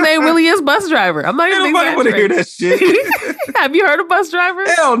nigga's name really is Bus Driver. I'm not even exaggerating. Nobody want to hear that shit. Have you heard of Bus Driver?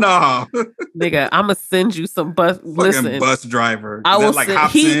 Hell no. Nigga, I'm gonna send you some bus. Listen, Bus Driver. I will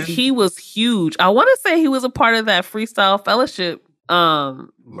say he was huge. I want to say he was a part of that Freestyle Fellowship.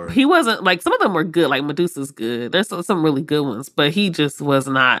 He wasn't like some of them were good. Like Medusa's good. There's some really good ones, but he just was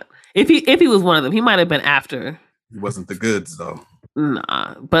not. If he was one of them, he might have been after. He wasn't the goods though.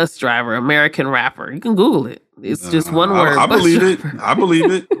 Nah, Bus Driver, American rapper. You can Google it. It's just one word. I believe it.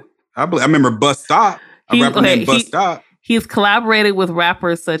 I remember Bus Stop. A rapper named Bus Stop. He's collaborated with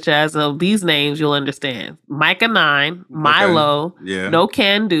rappers such as these names you'll understand: Micah 9, Milo, No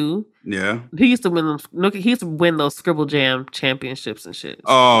Can Do. Yeah, he used to win them. He used to win those Scribble Jam championships and shit.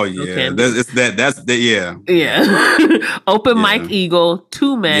 Oh yeah, yeah. Open Mike Eagle,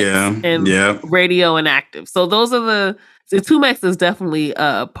 2Mex, and Radio Inactive. So those are the 2Mex is definitely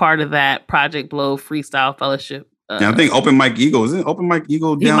part of that Project Blow Freestyle Fellowship. I think Open Mike Eagle isn't Open Mike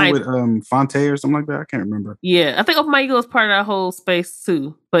Eagle down with Fonte or something like that. I can't remember. Yeah, I think Open Mike Eagle is part of that whole space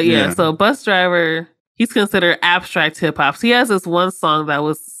too. But so Bus Driver, he's considered abstract hip hop. So he has this one song that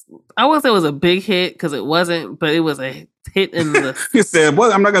I wouldn't say it was a big hit because it wasn't, but it was a hit in the. You said,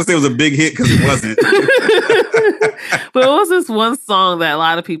 "Well, I'm not gonna say it was a big hit because it wasn't." But it was this one song that a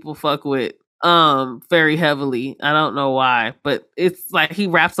lot of people fuck with. Very heavily. I don't know why, but it's like he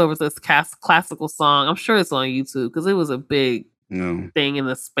raps over this classical song. I'm sure it's on YouTube because it was a big thing in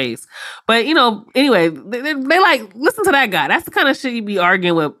the space. But anyway, they like listen to that guy. That's the kind of shit you be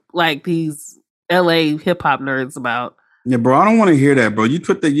arguing with like these LA hip hop nerds about. Yeah, bro, I don't want to hear that, bro. You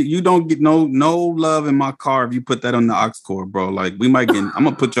put you don't get no love in my car if you put that on the aux cord, bro. Like we might get. I'm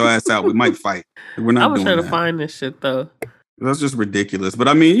gonna put your ass out. We might fight. We're not. I'm trying to find this shit though. That's just ridiculous. But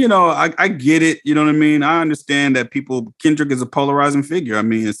I mean, I get it. You know what I mean? I understand that Kendrick is a polarizing figure. I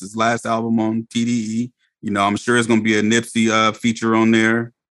mean, it's his last album on TDE. I'm sure it's going to be a Nipsey feature on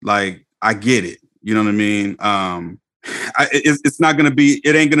there. Like, I get it. You know what I mean? It's not going to be,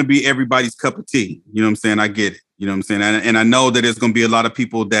 it ain't going to be everybody's cup of tea. You know what I'm saying? I get it. You know what I'm saying? And I know that there's going to be a lot of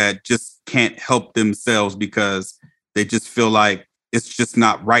people that just can't help themselves because They just feel like it's just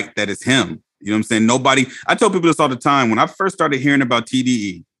not right that it's him. You know what I'm saying? Nobody, I tell people this all the time. When I first started hearing about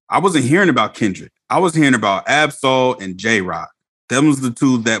TDE, I wasn't hearing about Kendrick. I was hearing about Ab-Soul and J-Rock. Them was the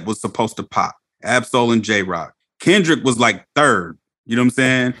two that was supposed to pop. Ab-Soul and J-Rock. Kendrick was like third. You know what I'm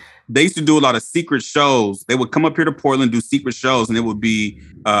saying? They used to do a lot of secret shows. They would come up here to Portland, do secret shows, and it would be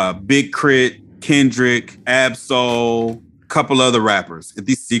Big Crit, Kendrick, Ab-Soul, a couple other rappers at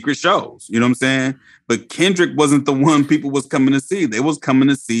these secret shows. You know what I'm saying? But Kendrick wasn't the one people was coming to see. They was coming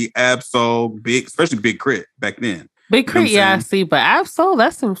to see Ab-Soul, especially Big Crit back then. Big Crit, I see, but Ab-Soul,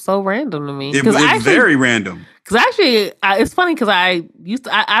 that seems so random to me. It's very random. Because actually, it's funny because I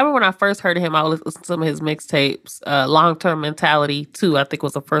remember when I first heard of him, I would listen to some of his mixtapes. Long-Term Mentality 2, I think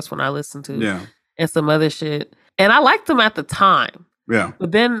was the first one I listened to. Yeah. And some other shit. And I liked him at the time. Yeah.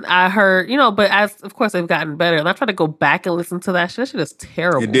 But then I heard, but as, of course, they've gotten better. And I tried to go back and listen to that shit. That shit is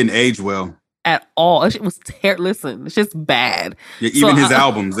terrible. It didn't age well. At all. It was listen, it's just bad. Yeah, even his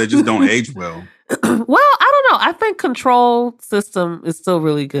albums, they just don't age well. Well, I don't know. I think Control System is still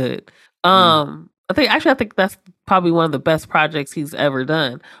really good. I think that's probably one of the best projects he's ever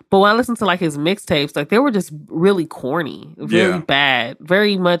done. But when I listen to like his mixtapes, like they were just really corny, really bad,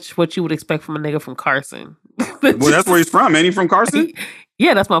 very much what you would expect from a nigga from Carson. Well, that's where he's from. Ain't he from Carson?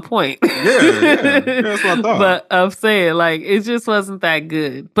 Yeah, that's my point. Yeah, that's what I thought. But I'm saying, like, it just wasn't that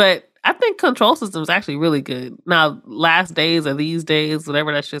good. But I think Control System is actually really good. Now, Last Days or These Days,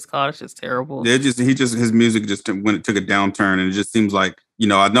 whatever that shit's called, it's just terrible. Yeah, his music just when it took a downturn, and it just seems like,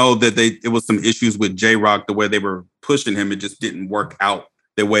 I know that it was some issues with J-Rock, the way they were pushing him, it just didn't work out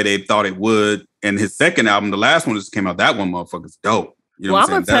the way they thought it would. And his second album, the last one that just came out, that one motherfucker's dope. I'm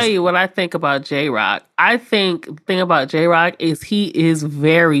gonna tell you what I think about J-Rock. I think the thing about J-Rock is he is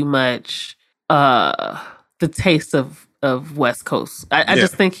very much the taste of West Coast. I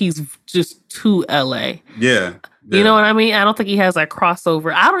just think he's just too LA. Yeah. You know what I mean? I don't think he has that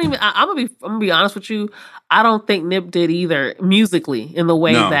crossover. I'm gonna be honest with you. I don't think Nip did either musically in the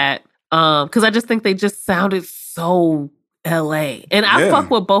way that because I just think they just sounded so LA. And I fuck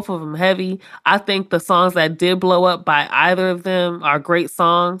with both of them heavy. I think the songs that did blow up by either of them are great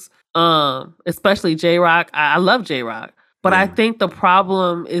songs. Especially J-Rock. I love J-Rock. But I think the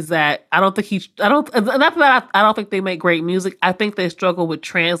problem is that I don't think they make great music. I think they struggle with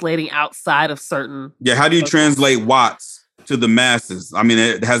translating outside of certain. Yeah, how do you translate Watts to the masses? I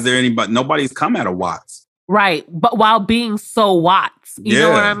mean, nobody's come out of Watts. Right, but while being so Watts, you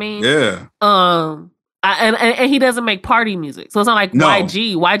know what I mean? Yeah. And he doesn't make party music, so it's not like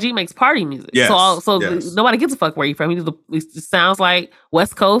YG. YG makes party music. Yes. Nobody gives a fuck where you're from. It sounds like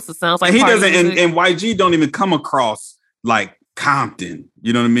West Coast. It sounds like and he party doesn't. Music. And YG don't even come across like Compton.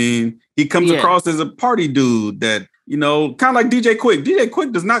 You know what I mean? He comes across as a party dude that, kind of like DJ Quick. DJ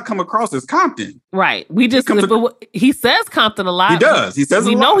Quick does not come across as Compton. Right. He says Compton a lot. He does. He says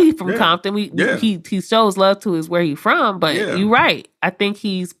we a know lot. He's from Compton. He shows love to where he's from, but you're right. I think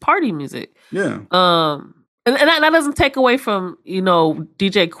he's party music. Yeah. And that doesn't take away from,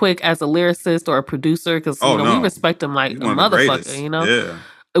 DJ Quick as a lyricist or a producer, because we respect him like a motherfucker,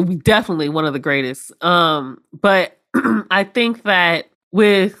 We definitely one of the greatest. But I think that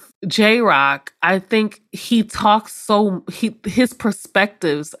with J-Rock, I think he talks his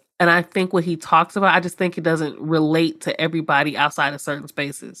perspectives, and I think what he talks about, I just think it doesn't relate to everybody outside of certain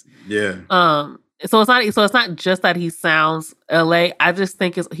spaces. Yeah. So it's not just that he sounds LA. I just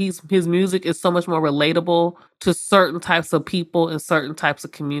think his music is so much more relatable to certain types of people in certain types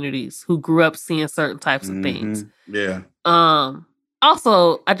of communities who grew up seeing certain types of things. Yeah.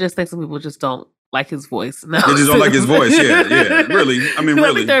 Also, I just think some people just don't like his voice. No. They just don't like his voice. Yeah. Really. I mean, really.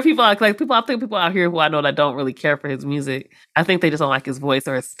 I think there are people I think people out here who I know that don't really care for his music. I think they just don't like his voice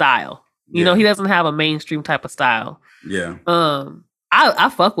or his style. He doesn't have a mainstream type of style. Yeah. I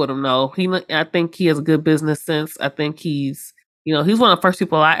fuck with him though. I think he has a good business sense. I think he's one of the first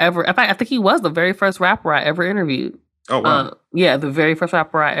people in fact, I think he was the very first rapper I ever interviewed. Oh wow. The very first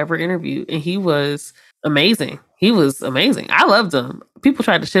rapper I ever interviewed, and he was amazing. I loved him. People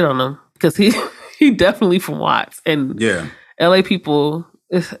tried to shit on him because he definitely from Watts, and LA people.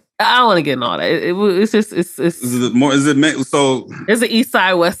 I don't want to get in all that. It's just it's. Is it more? Is it so? It's the East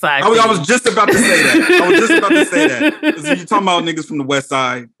Side, West Side. I was just about to say that. So you talking about niggas from the West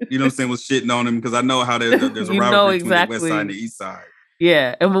Side? You know what I'm saying? Was shitting on him because I know how there's a rivalry between the West Side and the East Side.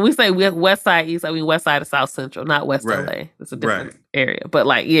 Yeah, and when we say West Side, East, I mean West Side of South Central, not West LA. It's a different area, but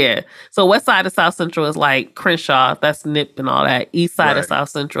So West Side of South Central is like Crenshaw, that's Nip and all that. East Side of South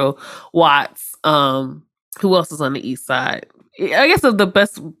Central, Watts. Who else is on the East Side? I guess the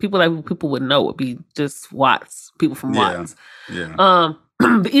best people that people would know would be just Watts, people from Watts. Yeah.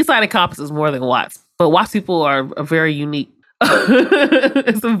 The East Side encompasses more than Watts, But Watts people are a very unique.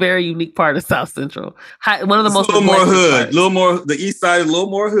 It's a very unique part of South Central. One of the most a little more hood, parts. Little more. The East Side is a little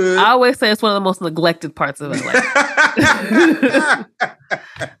more hood. I always say it's one of the most neglected parts of LA.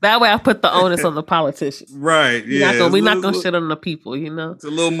 That way, I put the onus on the politicians. Right? Yeah. We're not gonna shit on the people. It's a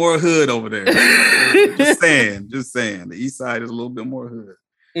little more hood over there. Just saying. The East Side is a little bit more hood.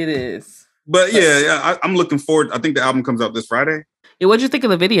 It is. But I'm looking forward. I think the album comes out this Friday. Yeah. What'd you think of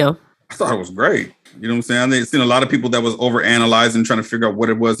the video? I thought it was great. You know what I'm saying? I've seen a lot of people that was overanalyzing, trying to figure out what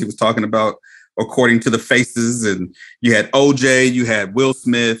it was he was talking about according to the faces. And you had OJ, you had Will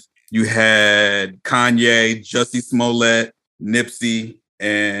Smith, you had Kanye, Jussie Smollett, Nipsey,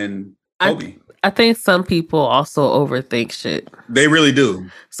 and Kobe. I think some people also overthink shit. They really do.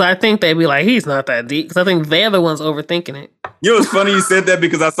 So I think they'd be like, he's not that deep. Because I think they're the ones overthinking it. You know, it's funny you said that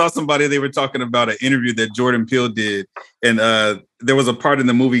because I saw somebody, they were talking about an interview that Jordan Peele did. And there was a part in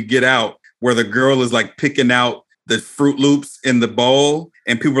the movie Get Out where the girl is like picking out the Fruit Loops in the bowl.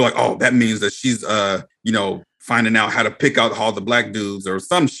 And people were like, oh, that means that she's, finding out how to pick out all the black dudes or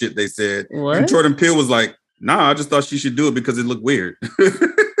some shit they said. What? And Jordan Peele was like, nah, I just thought she should do it because it looked weird.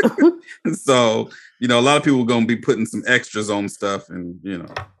 So, a lot of people are going to be putting some extras on stuff and,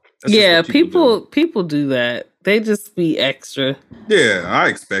 Yeah, people do that. They just be extra. Yeah, I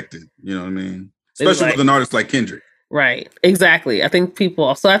expect it. You know what I mean? Especially with an artist like Kendrick. Right. Exactly. I think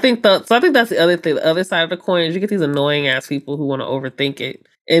people. So I think that's the other thing. The other side of the coin is you get these annoying ass people who want to overthink it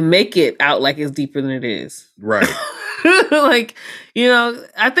and make it out like it's deeper than it is. Right.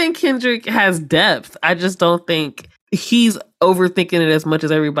 I think Kendrick has depth. I just don't think he's overthinking it as much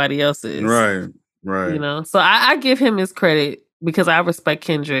as everybody else is. Right. So I give him his credit because I respect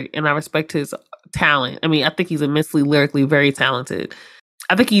Kendrick and I respect his talent. I mean, I think he's immensely lyrically very talented.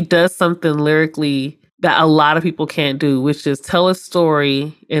 I think he does something lyrically that a lot of people can't do, which is tell a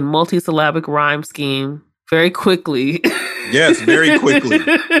story in multisyllabic rhyme scheme very quickly. Yes, very quickly.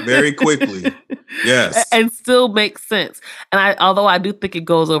 Very quickly. Yes. And still make sense. And although I do think it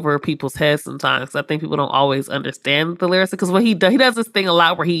goes over people's heads sometimes, I think people don't always understand the lyrics because what he does this thing a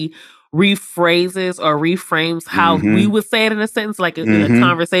lot where he rephrases or reframes how we would say it in a sentence, like in a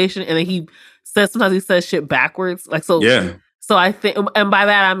conversation, and then sometimes he says shit backwards. Like so. Yeah. So I think, and by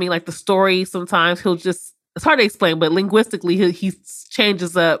that I mean like the story. Sometimes it's hard to explain, but linguistically he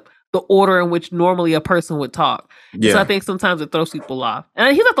changes up the order in which normally a person would talk. Yeah. So I think sometimes it throws people off.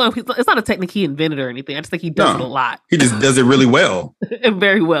 And it's not a technique he invented or anything. I just think he does it a lot. He just does it really well. And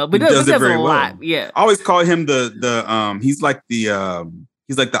very well. But he does it very a lot. Well. Yeah. I always call him he's like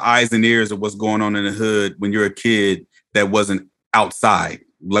the eyes and ears of what's going on in the hood when you're a kid that wasn't outside,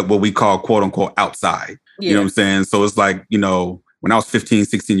 like what we call quote unquote outside. Yeah. You know what I'm saying? So it's like, when I was 15,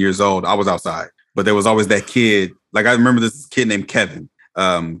 16 years old, I was outside. But there was always that kid. Like I remember this kid named Kevin.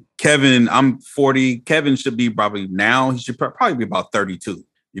 Kevin, I'm 40. Kevin should be he should probably be about 32.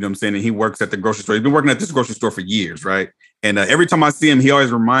 You know what I'm saying? And he works at the grocery store. He's been working at this grocery store for years, right? And every time I see him, he always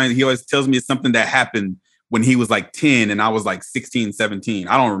tells me it's something that happened when he was like 10 and I was like 16, 17.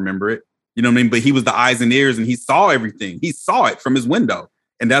 I don't remember it. You know what I mean? But he was the eyes and ears and he saw everything. He saw it from his window.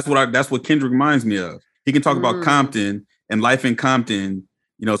 And that's what Kendrick reminds me of. He can talk about Compton and life in Compton,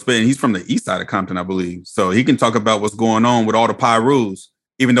 and he's from the east side of Compton, I believe. So he can talk about what's going on with all the Pyrus,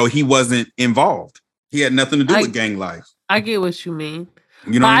 even though he wasn't involved. He had nothing to do with gang life. I get what you mean.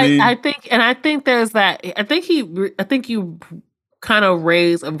 You know what I mean? I think there's that. I think you kind of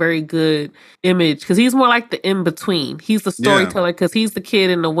raise a very good image because he's more like the in-between. He's the storyteller because he's the kid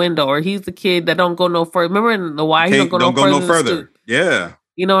in the window or he's the kid that don't go no further. Remember in The Wire, he don't go no further. Yeah.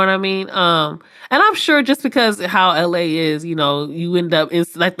 You know what I mean? And I'm sure just because how LA is, you end up in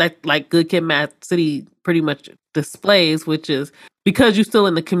like Good Kid, Mad City pretty much displays, which is because you're still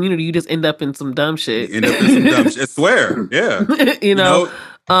in the community, you just end up in some dumb shit. I swear. Yeah.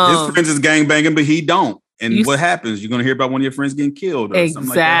 His friends is gangbanging, but he don't. And what happens? You're going to hear about one of your friends getting killed. Or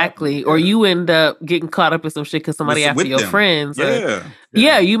exactly. Like or you end up getting caught up in some shit because somebody after your friends.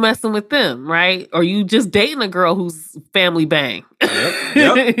 Yeah, you messing with them, right? Or you just dating a girl who's family bang.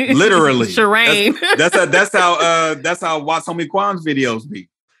 Yep. Literally. Shireen. That's how Watts Homie Quan's videos be.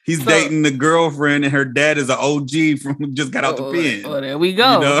 He's dating the girlfriend and her dad is an OG from who just got out the pen. Oh, there we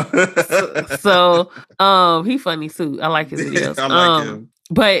go. So he funny too. I like his videos. I like him.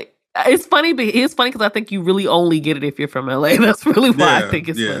 But it's funny because I think you really only get it if you're from LA. That's really why I think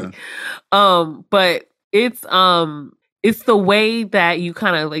it's funny. But it's the way that you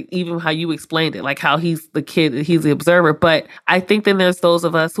kind of like, even how you explained it, like how he's the kid, he's the observer. But I think then there's those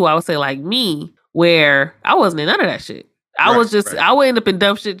of us who I would say like me, where I wasn't in none of that shit. I would end up in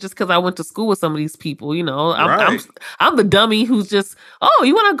dumb shit just because I went to school with some of these people. You know, I'm the dummy who's just, oh,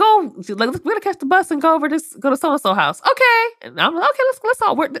 you want to go? Like, we're gonna catch the bus and go over go to so and so house. Okay, and I'm like, okay, let's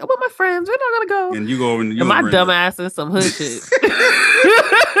all work with my friends. We're not gonna go. And you go over and my dumb ass in some hood shit.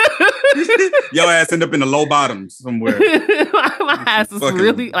 Your ass end up in the low bottoms somewhere. my ass is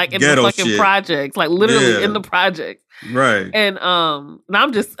really like in the fucking shit. Projects, like literally in the project. Right. And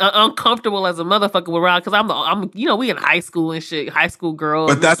I'm just uncomfortable as a motherfucker around because I'm we in high school and shit, high school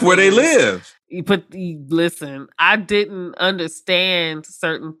girls. But that's where they live. But listen, I didn't understand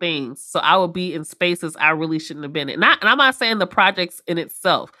certain things, so I would be in spaces I really shouldn't have been in. And I'm not saying the projects in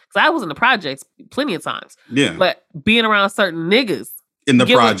itself, because I was in the projects plenty of times. Yeah. But being around certain niggas in the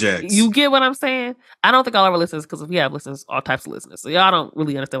projects, you get what I'm saying? I don't think I'll ever listen because we have listeners, all types of listeners, so y'all don't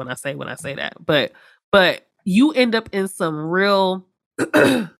really understand when I say that. But you end up in some real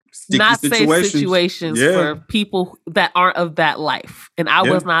not safe situations for people that aren't of that life, and I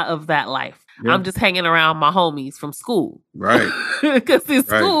was not of that life. Yeah. I'm just hanging around my homies from school. Right. Because in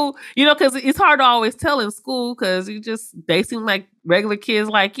school, because it's hard to always tell in school because they seem like regular kids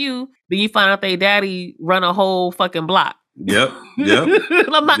like you. Then you find out they daddy run a whole fucking block. Yep.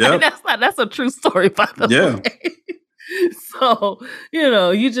 That's a true story, by the way. So,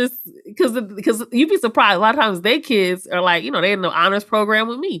 you just, because you'd be surprised. A lot of times they kids are like, they in the honors program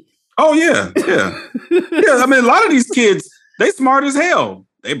with me. Oh, yeah. Yeah. Yeah. I mean, a lot of these kids, they smart as hell.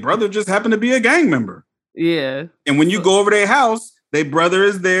 Their brother just happened to be a gang member. Yeah. And when you go over their house, their brother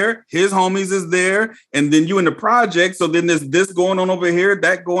is there, his homies is there, and then you in the project. So then there's this going on over here,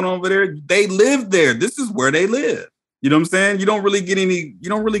 that going on over there. They live there. This is where they live. You know what I'm saying? You don't really get any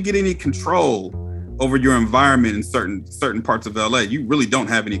control over your environment in certain parts of LA. You really don't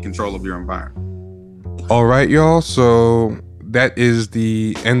have any control of your environment. All right, y'all. So that is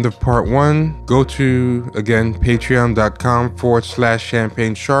the end of part 1. Go to, again,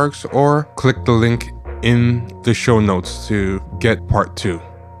 patreon.com/Champagne Sharks or click the link in the show notes to get part 2.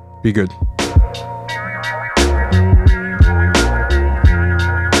 Be good.